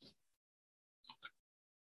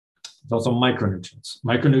 There's also micronutrients.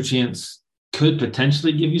 Micronutrients could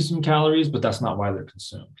potentially give you some calories, but that's not why they're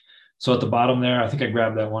consumed. So at the bottom there, I think I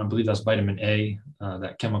grabbed that one. I believe that's vitamin A,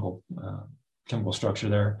 that chemical structure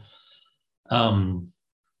there.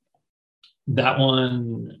 That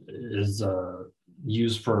one is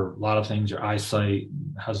used for a lot of things. Your eyesight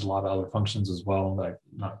has a lot of other functions as well that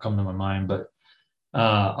not come to my mind. But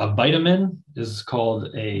a vitamin is called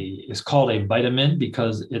a vitamin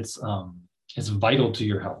because it's vital to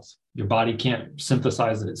your health. Your body can't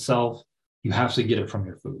synthesize it itself. You have to get it from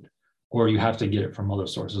your food, or you have to get it from other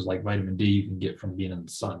sources like vitamin D you can get from being in the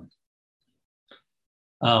sun.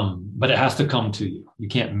 But it has to come to you. You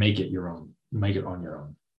can't make it on your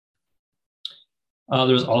own.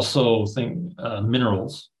 There's also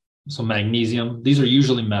minerals. So magnesium, these are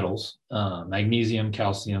usually metals, magnesium,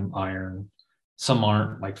 calcium, iron. Some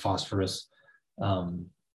aren't, like phosphorus.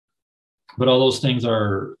 But all those things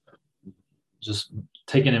are just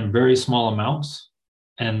taken in very small amounts,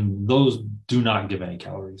 and those do not give any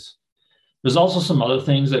calories. There's also some other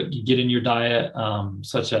things that you get in your diet,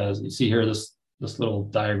 such as you see here, this little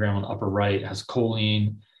diagram on the upper right has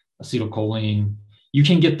choline, acetylcholine. You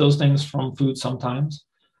can get those things from food sometimes,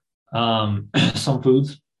 some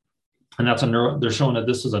foods, and they're showing that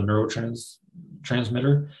this is a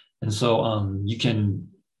neurotransmitter. And so you can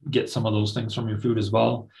get some of those things from your food as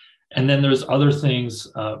well. And then there's other things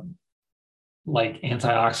like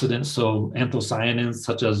antioxidants, so anthocyanins,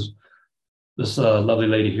 such as this lovely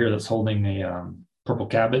lady here that's holding a purple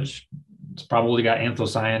cabbage. It's probably got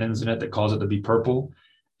anthocyanins in it that cause it to be purple.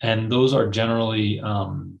 And those are generally,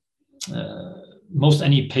 most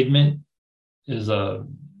any pigment is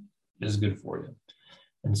good for you.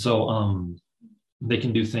 And so they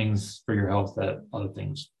can do things for your health that other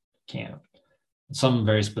things can't. Some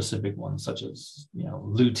very specific ones, such as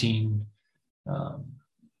lutein,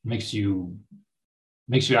 makes you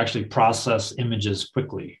actually process images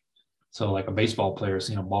quickly. So like a baseball player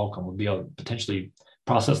seeing a ball come would be able to potentially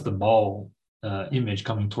process the ball image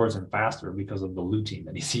coming towards him faster because of the lutein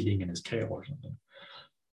that he's eating in his kale or something,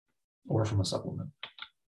 or from a supplement.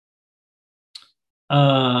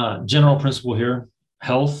 General principle here: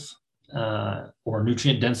 health or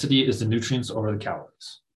nutrient density is the nutrients over the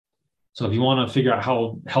calories. So if you want to figure out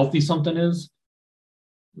how healthy something is,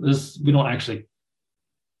 we don't actually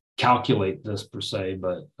calculate this per se,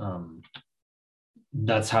 but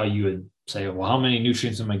that's how you would say, well, how many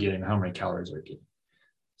nutrients am I getting? How many calories are I getting?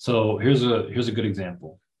 So here's a good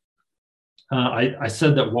example. I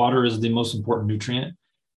said that water is the most important nutrient.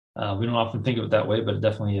 We don't often think of it that way, but it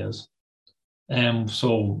definitely is. And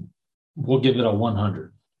so we'll give it a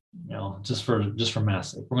 100, just for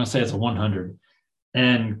mass sake. We're going to say it's a 100.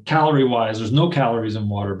 And calorie wise, there's no calories in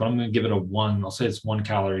water, but I'm going to give it a 1. I'll say it's 1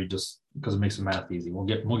 calorie just because it makes the math easy. We'll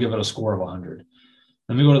give it a score of 100.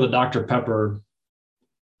 Then we go to the Dr. Pepper.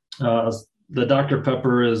 The Dr.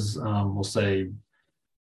 Pepper is, we'll say,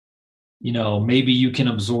 maybe you can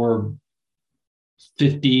absorb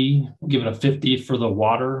 50. We'll give it a 50 for the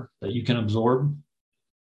water that you can absorb.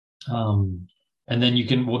 And then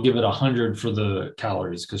we'll give it 100 for the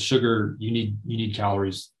calories, because sugar, you need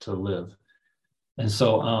calories to live. And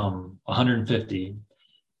so 150.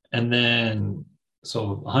 And then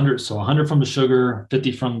so 100 from the sugar,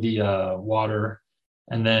 50 from the water,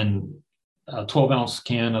 and then a 12-ounce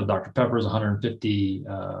can of Dr. Pepper is 150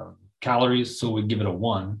 calories. So we'd give it a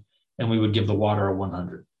 1, and we would give the water a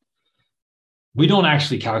 100. We don't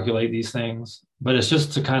actually calculate these things, but it's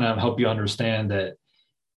just to kind of help you understand that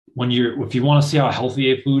if you want to see how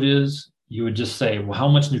healthy a food is, you would just say, well, how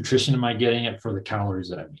much nutrition am I getting for the calories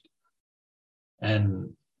that I'm eating?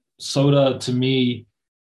 And soda, to me,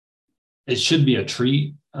 it should be a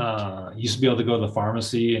treat. Used to be able to go to the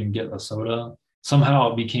pharmacy and get a soda.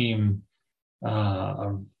 Somehow it became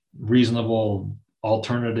a reasonable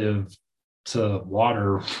alternative to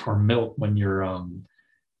water or milk when you're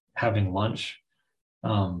having lunch.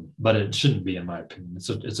 But it shouldn't be, in my opinion.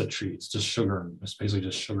 It's a treat. It's just sugar. It's basically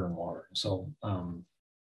just sugar and water. So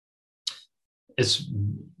it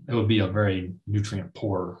would be a very nutrient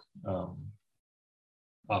poor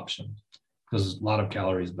option, because a lot of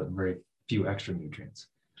calories but very few extra nutrients,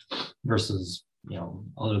 versus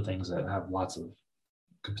other things that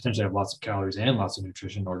could potentially have lots of calories and lots of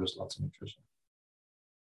nutrition, or just lots of nutrition.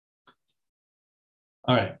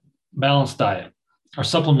 All right, balanced diet. Are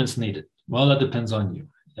supplements needed? Well, that depends on you.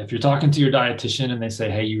 If you're talking to your dietitian and they say,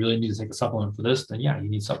 hey, you really need to take a supplement for this, then yeah, you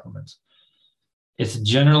need supplements. It's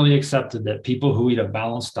generally accepted that people who eat a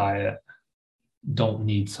balanced diet don't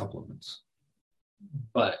need supplements.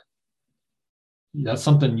 But that's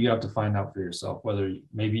something you have to find out for yourself, whether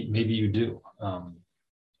maybe you do.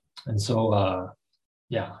 And so,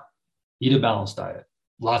 yeah, eat a balanced diet.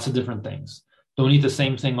 Lots of different things. Don't eat the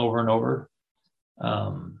same thing over and over.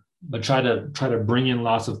 But try to bring in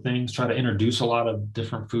lots of things. Try to introduce a lot of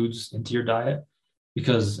different foods into your diet,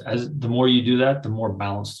 because the more you do that, the more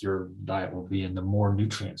balanced your diet will be, and the more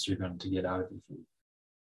nutrients you're going to get out of your food.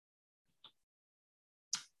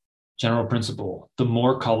 General principle: the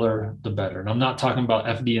more color, the better. And I'm not talking about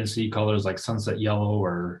FD&C colors like sunset yellow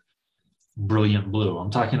or brilliant blue. I'm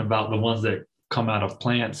talking about the ones that come out of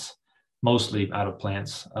plants, mostly out of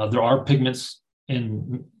plants. There are pigments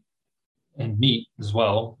in meat as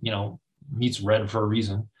well. Meat's red for a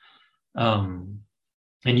reason, and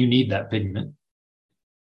you need that pigment.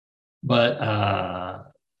 But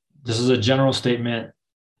this is a general statement: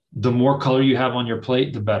 the more color you have on your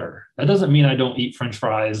plate, the better. That doesn't mean I don't eat French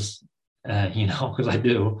fries, because I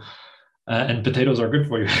do, and potatoes are good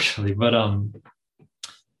for you actually. But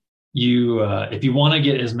if you want to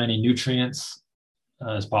get as many nutrients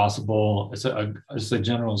as possible, it's a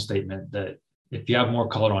general statement that if you have more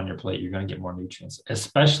color on your plate, you're going to get more nutrients,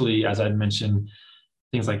 especially, as I mentioned,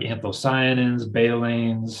 things like anthocyanins,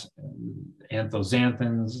 phthalanes,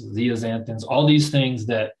 anthozanthins, zeaxanthins, all these things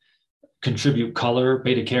that contribute color,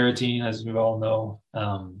 beta carotene, as we all know,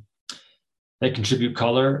 that contribute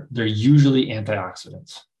color. They're usually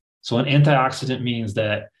antioxidants. So an antioxidant means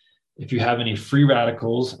that if you have any free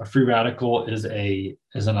radicals, a free radical is an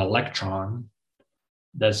electron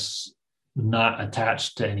that's not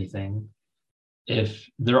attached to anything. If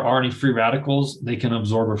there are any free radicals, they can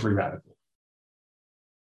absorb a free radical.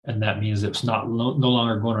 And that means it's no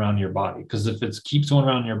longer going around your body. Because if it keeps going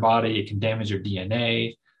around your body, it can damage your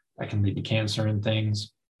DNA. That can lead to cancer and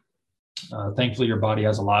things. Thankfully, your body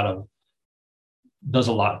does a lot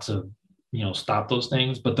to stop those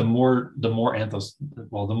things. But the more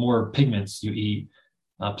pigments you eat,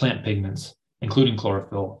 plant pigments, including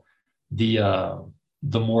chlorophyll,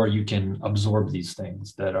 the more you can absorb these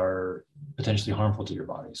things that are potentially harmful to your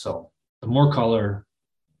body. So the more color,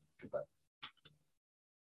 the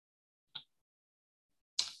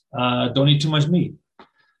better. Don't eat too much meat.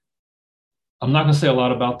 I'm not going to say a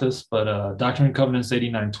lot about this, but Doctrine and Covenants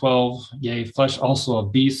 89:12, yea, flesh also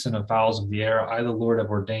of beasts and of fowls of the air, I the Lord have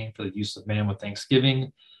ordained for the use of man with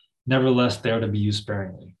thanksgiving. Nevertheless, they are to be used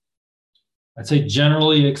sparingly. I'd say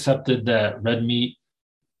generally accepted that red meat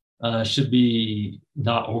should be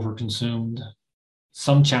not overconsumed.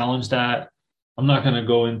 Some challenge that. I'm not going to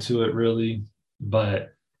go into it really,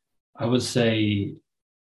 but I would say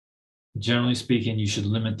generally speaking, you should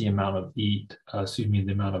limit the amount of the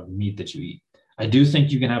amount of meat that you eat. I do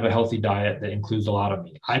think you can have a healthy diet that includes a lot of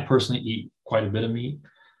meat. I personally eat quite a bit of meat.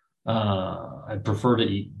 I prefer to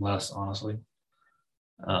eat less, honestly.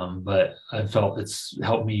 But I felt it's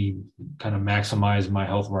helped me kind of maximize my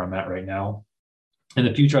health where I'm at right now. In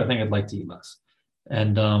the future, I think I'd like to eat less.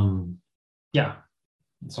 And yeah,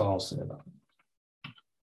 that's all I'll say about it.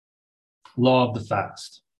 Law of the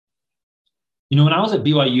fast. When I was at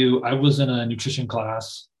BYU, I was in a nutrition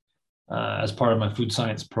class as part of my food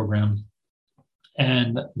science program.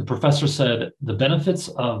 And the professor said the benefits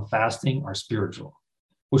of fasting are spiritual,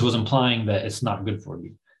 which was implying that it's not good for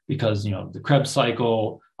you because, the Krebs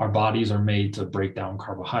cycle, our bodies are made to break down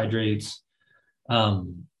carbohydrates.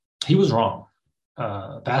 He was wrong.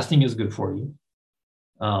 Fasting is good for you.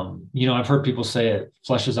 I've heard people say it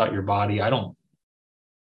fleshes out your body. I don't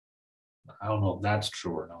know if that's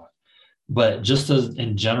true or not. But just as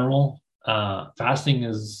in general, fasting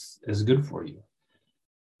is good for you.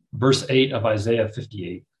 Verse 8 of Isaiah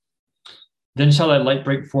 58. Then shall thy light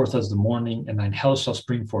break forth as the morning, and thine health shall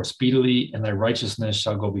spring forth speedily, and thy righteousness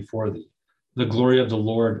shall go before thee. The glory of the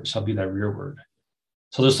Lord shall be thy rearward.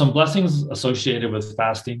 So there's some blessings associated with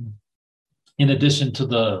fasting, in addition to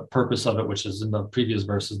the purpose of it, which is in the previous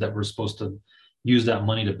verses, that we're supposed to use that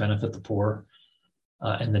money to benefit the poor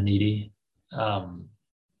and the needy.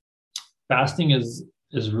 Fasting is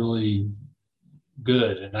really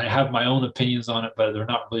good, and I have my own opinions on it, but they're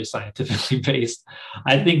not really scientifically based.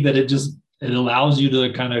 I think that it allows you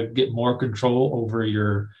to kind of get more control over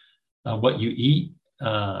your what you eat.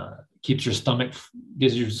 Gives your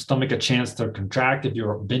stomach a chance to contract if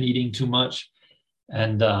you've been eating too much,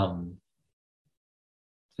 and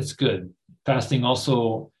it's good. Fasting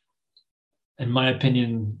also, in my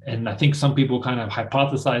opinion, and I think some people kind of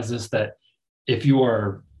hypothesize this, that if you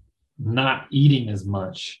are not eating as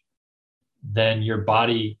much, then your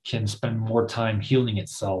body can spend more time healing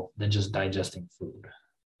itself than just digesting food,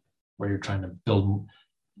 where you're trying to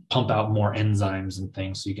pump out more enzymes and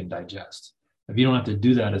things so you can digest. If you don't have to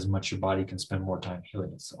do that as much, your body can spend more time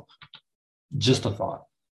healing itself. Just a thought.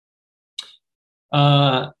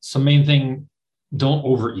 So main thing, don't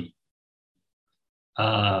overeat.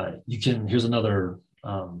 Here's another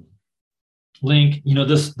link.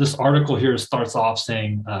 This article here starts off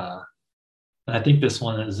saying, and I think this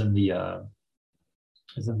one is in the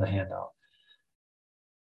handout.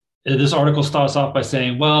 This article starts off by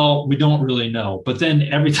saying, well, we don't really know. But then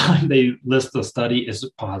every time they list the study, it's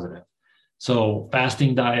positive. So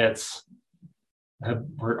fasting diets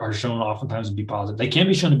are shown oftentimes to be positive. They can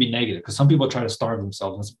be shown to be negative because some people try to starve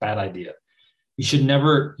themselves, and it's a bad idea. You should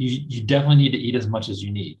never, you definitely need to eat as much as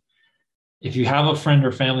you need. If you have a friend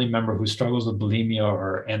or family member who struggles with bulimia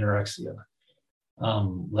or anorexia,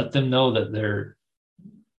 let them know that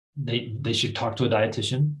they should talk to a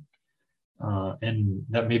dietitian, and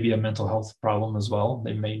that may be a mental health problem as well.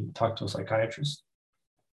 They may talk to a psychiatrist.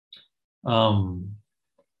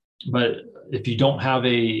 But if you don't have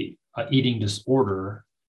a eating disorder,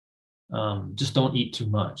 just don't eat too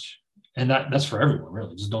much. And that's for everyone,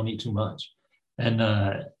 really. Just don't eat too much. And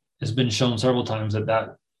it's been shown several times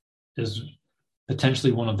that is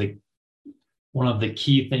potentially one of the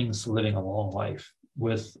key things to living a long life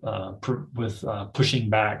with pushing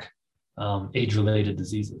back age-related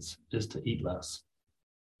diseases, is to eat less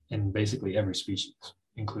in basically every species,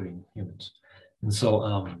 including humans. And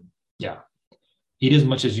so, eat as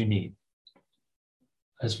much as you need.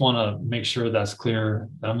 I just want to make sure that's clear.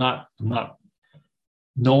 That I'm not.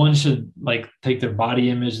 No one should take their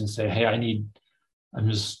body image and say, "Hey, I'm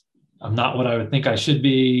not what I would think I should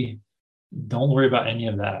be." Don't worry about any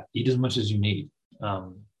of that. Eat as much as you need.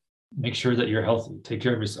 Make sure that you're healthy. Take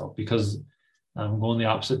care of yourself, because going the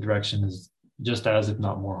opposite direction is just as, if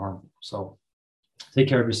not more, harmful. So take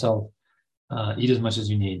care of yourself. Eat as much as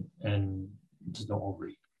you need, and just don't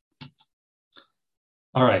overeat.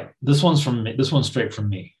 All right, this one's from me. This one's straight from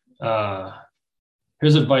me.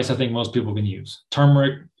 Here's advice I think most people can use.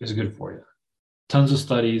 Turmeric is good for you. Tons of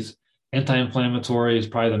studies. Anti-inflammatory is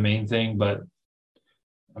probably the main thing, but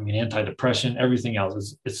antidepressant, everything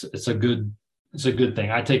else it's a good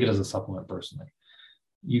thing. I take it as a supplement personally.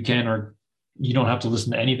 You can, or you don't have to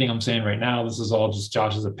listen to anything I'm saying right now. This is all just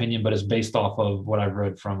Josh's opinion, but it's based off of what I've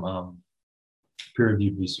read from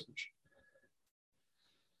peer-reviewed research.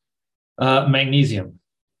 Magnesium.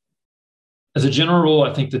 As a general rule,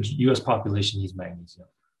 I think the U.S. population needs magnesium.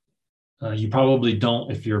 You probably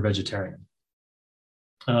don't if you're a vegetarian.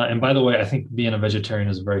 And by the way, I think being a vegetarian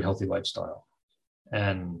is a very healthy lifestyle.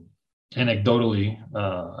 And anecdotally,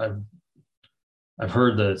 I've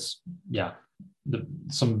heard that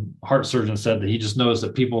some heart surgeon said that he just noticed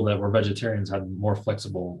that people that were vegetarians had more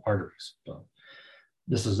flexible arteries. So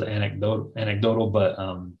this is anecdotal, but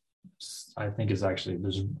I think it's actually,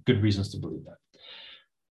 there's good reasons to believe that.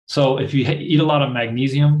 So if you eat a lot of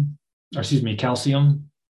calcium,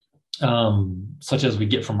 such as we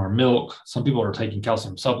get from our milk, some people are taking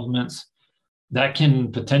calcium supplements. That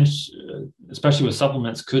can potentially, especially with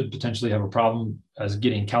supplements, could potentially have a problem as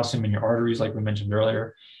getting calcium in your arteries, like we mentioned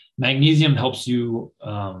earlier. Magnesium helps you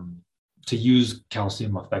to use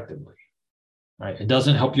calcium effectively, right? It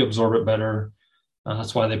doesn't help you absorb it better.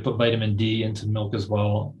 That's why they put vitamin D into milk as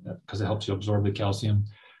well, because it helps you absorb the calcium.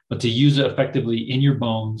 But to use it effectively in your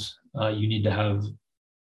bones, you need to have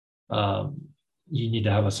a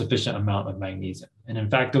sufficient amount of magnesium. And in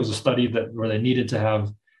fact, there was a study where they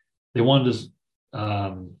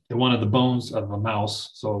wanted the bones of a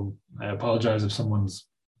mouse. So I apologize if someone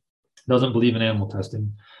doesn't believe in animal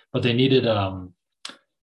testing, but they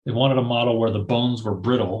wanted a model where the bones were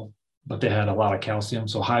brittle, but they had a lot of calcium,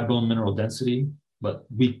 so high bone mineral density, but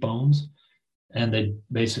weak bones. And they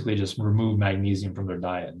basically just removed magnesium from their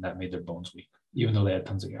diet, and that made their bones weak, even though they had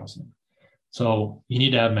tons of calcium. So you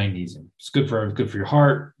need to have magnesium. It's good for your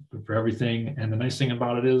heart, good for everything. And the nice thing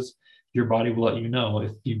about it is your body will let you know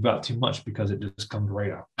if you've got too much, because it just comes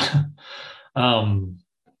right out.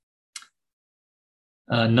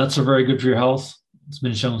 Nuts are very good for your health. It's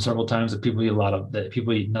been shown several times that people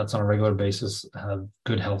eat nuts on a regular basis have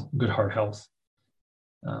good heart health.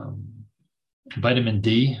 Vitamin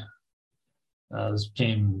D. This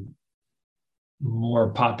became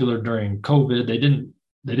more popular during COVID. They didn't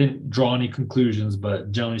draw any conclusions,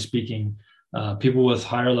 but generally speaking, people with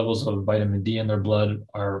higher levels of vitamin D in their blood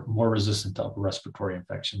are more resistant to upper respiratory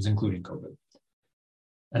infections, including COVID.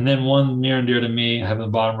 And then one near and dear to me, I have in the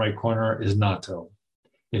bottom right corner, is natto.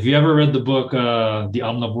 If you ever read the book, The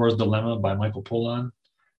Omnivore's Dilemma by Michael Pollan,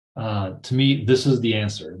 to me, this is the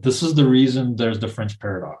answer. This is the reason there's the French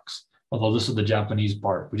paradox. Although this is the Japanese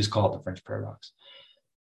part, we just call it the French paradox.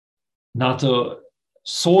 Natto,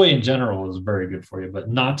 soy in general is very good for you, but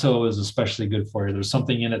natto is especially good for you. There's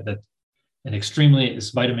something in it it's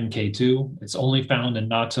vitamin K2. It's only found in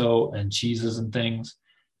natto and cheeses and things.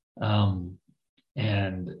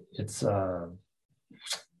 And it's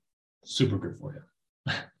super good for you.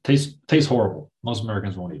 Tastes horrible. Most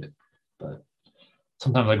Americans won't eat it, but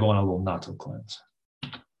sometimes I go on a little natto cleanse.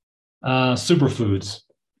 Superfoods.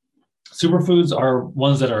 Superfoods are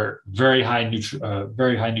ones that are very high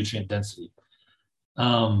nutrient density.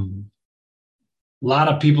 A lot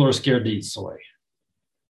of people are scared to eat soy.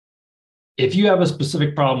 If you have a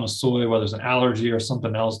specific problem with soy, whether it's an allergy or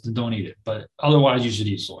something else, then don't eat it. But otherwise, you should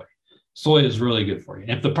eat soy. Soy is really good for you.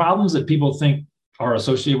 And if the problems that people think are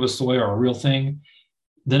associated with soy are a real thing,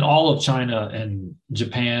 then all of China and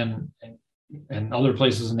Japan and other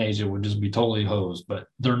places in Asia would just be totally hosed. But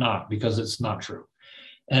they're not, because it's not true.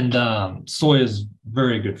 And soy is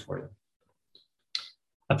very good for you.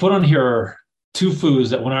 I put on here 2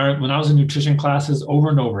 foods that when I was in nutrition classes, over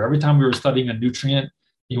and over, every time we were studying a nutrient,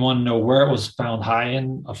 you want to know where it was found high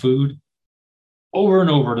in a food. Over and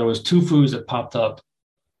over, there was 2 foods that popped up,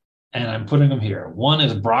 and I'm putting them here. One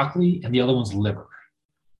is broccoli, and the other one's liver.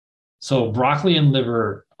 So broccoli and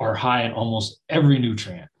liver are high in almost every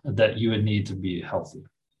nutrient that you would need to be healthy.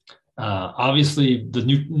 Obviously,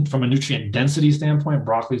 from a nutrient density standpoint,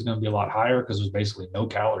 broccoli is going to be a lot higher because there's basically no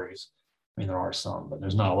calories. I mean, there are some, but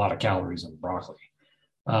there's not a lot of calories in broccoli.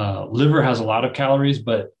 Liver has a lot of calories,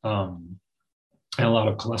 but and a lot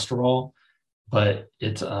of cholesterol, but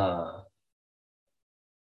it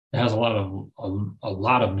has a lot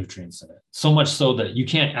of nutrients in it. So much so that you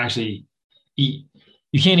can't eat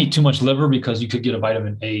too much liver, because you could get a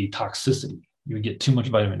vitamin A toxicity. You would get too much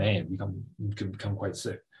vitamin A and you could become quite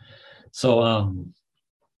sick. So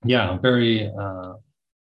very,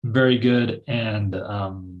 very good. And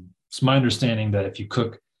it's my understanding that if you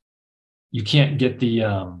cook, you can't get the,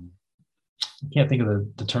 I can't think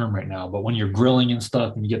of the term right now, but when you're grilling and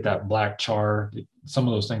stuff and you get that black char, some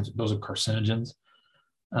of those things, those are carcinogens.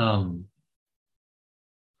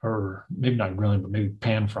 Or maybe not grilling, but maybe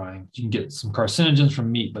pan frying. You can get some carcinogens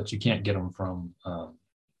from meat, but you can't get them from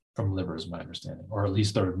liver, is my understanding, or at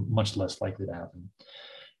least they're much less likely to happen.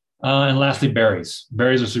 And lastly, berries.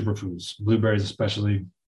 Berries are superfoods, blueberries especially.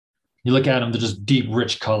 You look at them, they're just deep,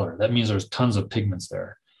 rich color. That means there's tons of pigments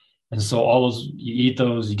there. And so all those, you eat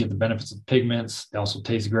those, you get the benefits of pigments. They also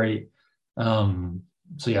taste great.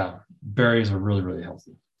 Berries are really, really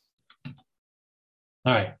healthy.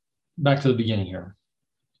 All right, back to the beginning here.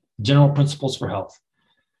 General principles for health.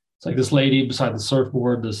 It's like this lady beside the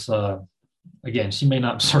surfboard, again, she may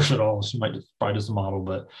not surf at all. She might probably just model,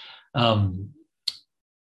 but Um,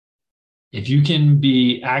 if you can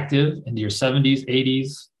be active into your 70s,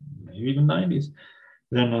 80s, maybe even 90s,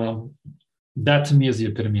 then that to me is the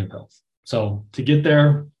epitome of health. So to get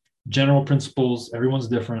there, general principles, everyone's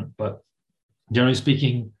different, but generally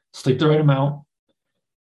speaking, sleep the right amount,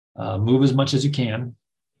 move as much as you can,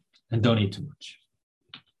 and don't eat too much.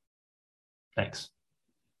 Thanks.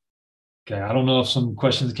 Okay, I don't know if some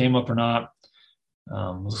questions came up or not.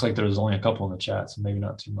 Looks like there's only a couple in the chat, so maybe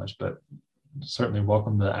not too much, but certainly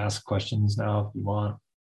welcome to ask questions now if you want.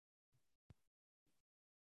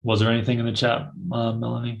 Was there anything in the chat,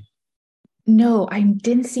 Melanie? No, I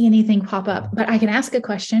didn't see anything pop up, but I can ask a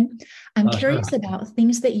question. I'm curious Sure. about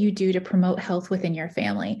things that you do to promote health within your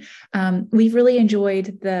family. We've really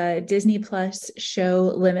enjoyed the Disney Plus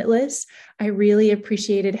show Limitless. I really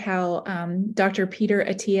appreciated how Dr. Peter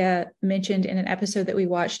Attia mentioned in an episode that we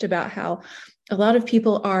watched about how a lot of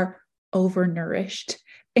people are overnourished.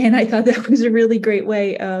 And I thought that was a really great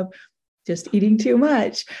way of just eating too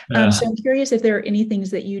much. Yeah. So I'm curious if there are any things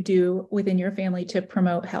that you do within your family to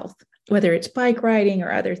promote health, whether it's bike riding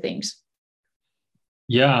or other things.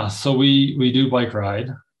 Yeah, so we do bike ride,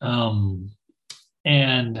 and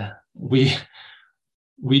we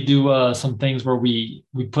do some things where we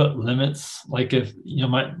put limits. Like if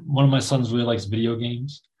one of my sons really likes video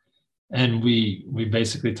games, and we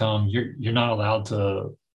basically tell him you're not allowed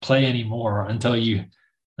to play anymore until you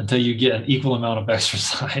get an equal amount of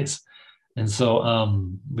exercise. And so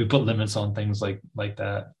we put limits on things like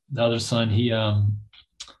that. The other son, he's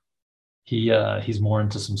more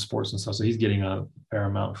into some sports and stuff, so he's getting a fair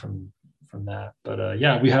amount from that. But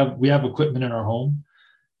yeah, we have equipment in our home.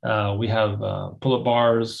 We have pull-up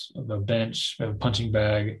bars, a bench, we have a punching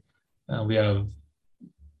bag, we have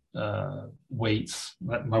weights.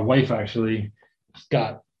 My wife actually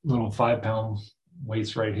got little 5-pound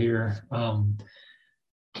weights right here.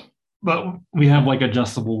 But we have like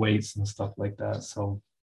adjustable weights and stuff like that. So,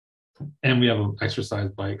 and we have an exercise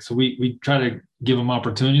bike. So we try to give them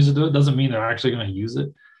opportunities to do it. Doesn't mean they're actually going to use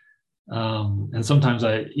it. And sometimes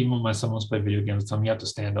even when my son wants to play video games, tell me you have to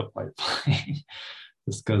stand up while playing,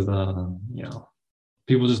 just because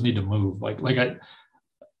people just need to move.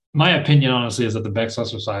 My opinion honestly is that the best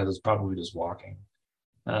exercise is probably just walking.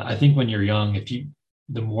 I think when you're young,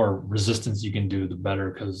 the more resistance you can do, the better,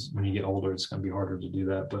 because when you get older, it's going to be harder to do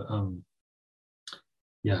that. But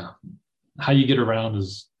yeah, how you get around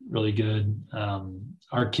is really good.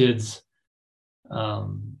 Our kids,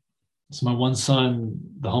 so my one son,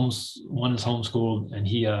 one is homeschooled, and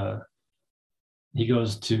he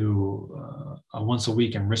goes to a once a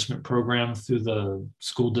week enrichment program through the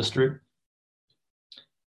school district.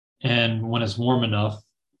 And when it's warm enough,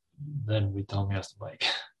 then we tell him he has to bike.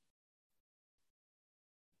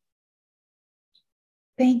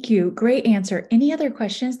 Thank you. Great answer. Any other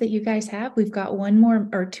questions that you guys have? We've got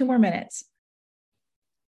 2 more minutes.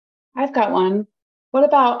 I've got one. What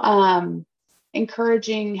about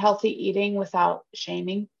encouraging healthy eating without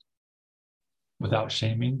shaming? Without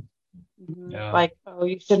shaming? Mm-hmm. Yeah. Like, oh,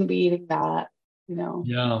 you shouldn't be eating that,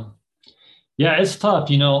 Yeah. Yeah, it's tough.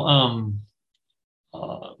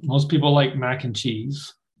 Most people like mac and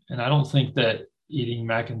cheese, and I don't think that eating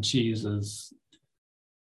mac and cheese is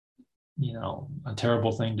a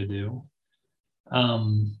terrible thing to do.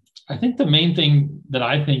 I think the main thing that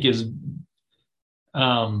I think is,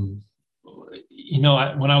 when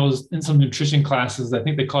I was in some nutrition classes, I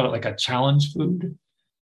think they called it like a challenge food,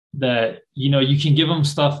 that, you can give them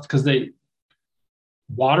stuff because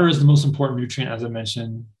water is the most important nutrient, as I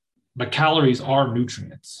mentioned, but calories are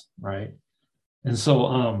nutrients, right? And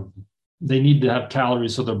so they need to have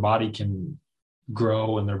calories so their body can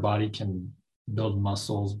grow and their body can build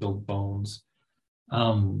muscles, build bones.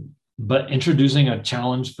 But introducing a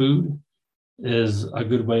challenge food is a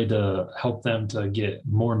good way to help them to get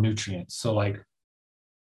more nutrients. So I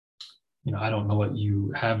don't know what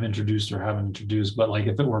you have introduced or haven't introduced, but like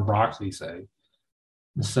if it were broccoli, say,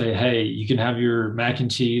 hey, you can have your mac and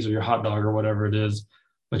cheese or your hot dog or whatever it is,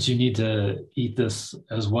 but you need to eat this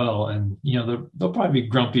as well. And, they'll probably be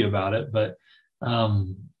grumpy about it, but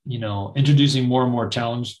introducing more and more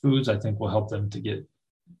challenge foods, I think, will help them to get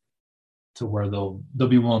to where they'll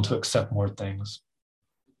be willing to accept more things.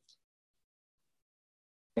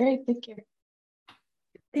 Great, thank you.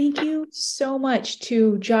 Thank you so much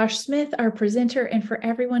to Josh Smith, our presenter, and for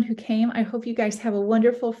everyone who came. I hope you guys have a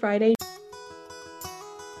wonderful Friday.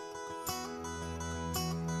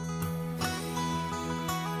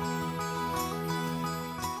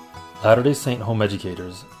 Latter-day Saint Home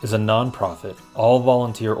Educators is a nonprofit,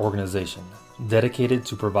 all-volunteer organization dedicated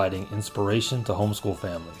to providing inspiration to homeschool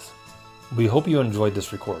families. We hope you enjoyed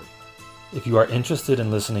this recording. If you are interested in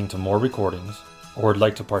listening to more recordings or would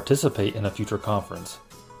like to participate in a future conference,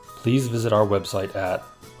 please visit our website at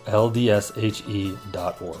ldshe.org.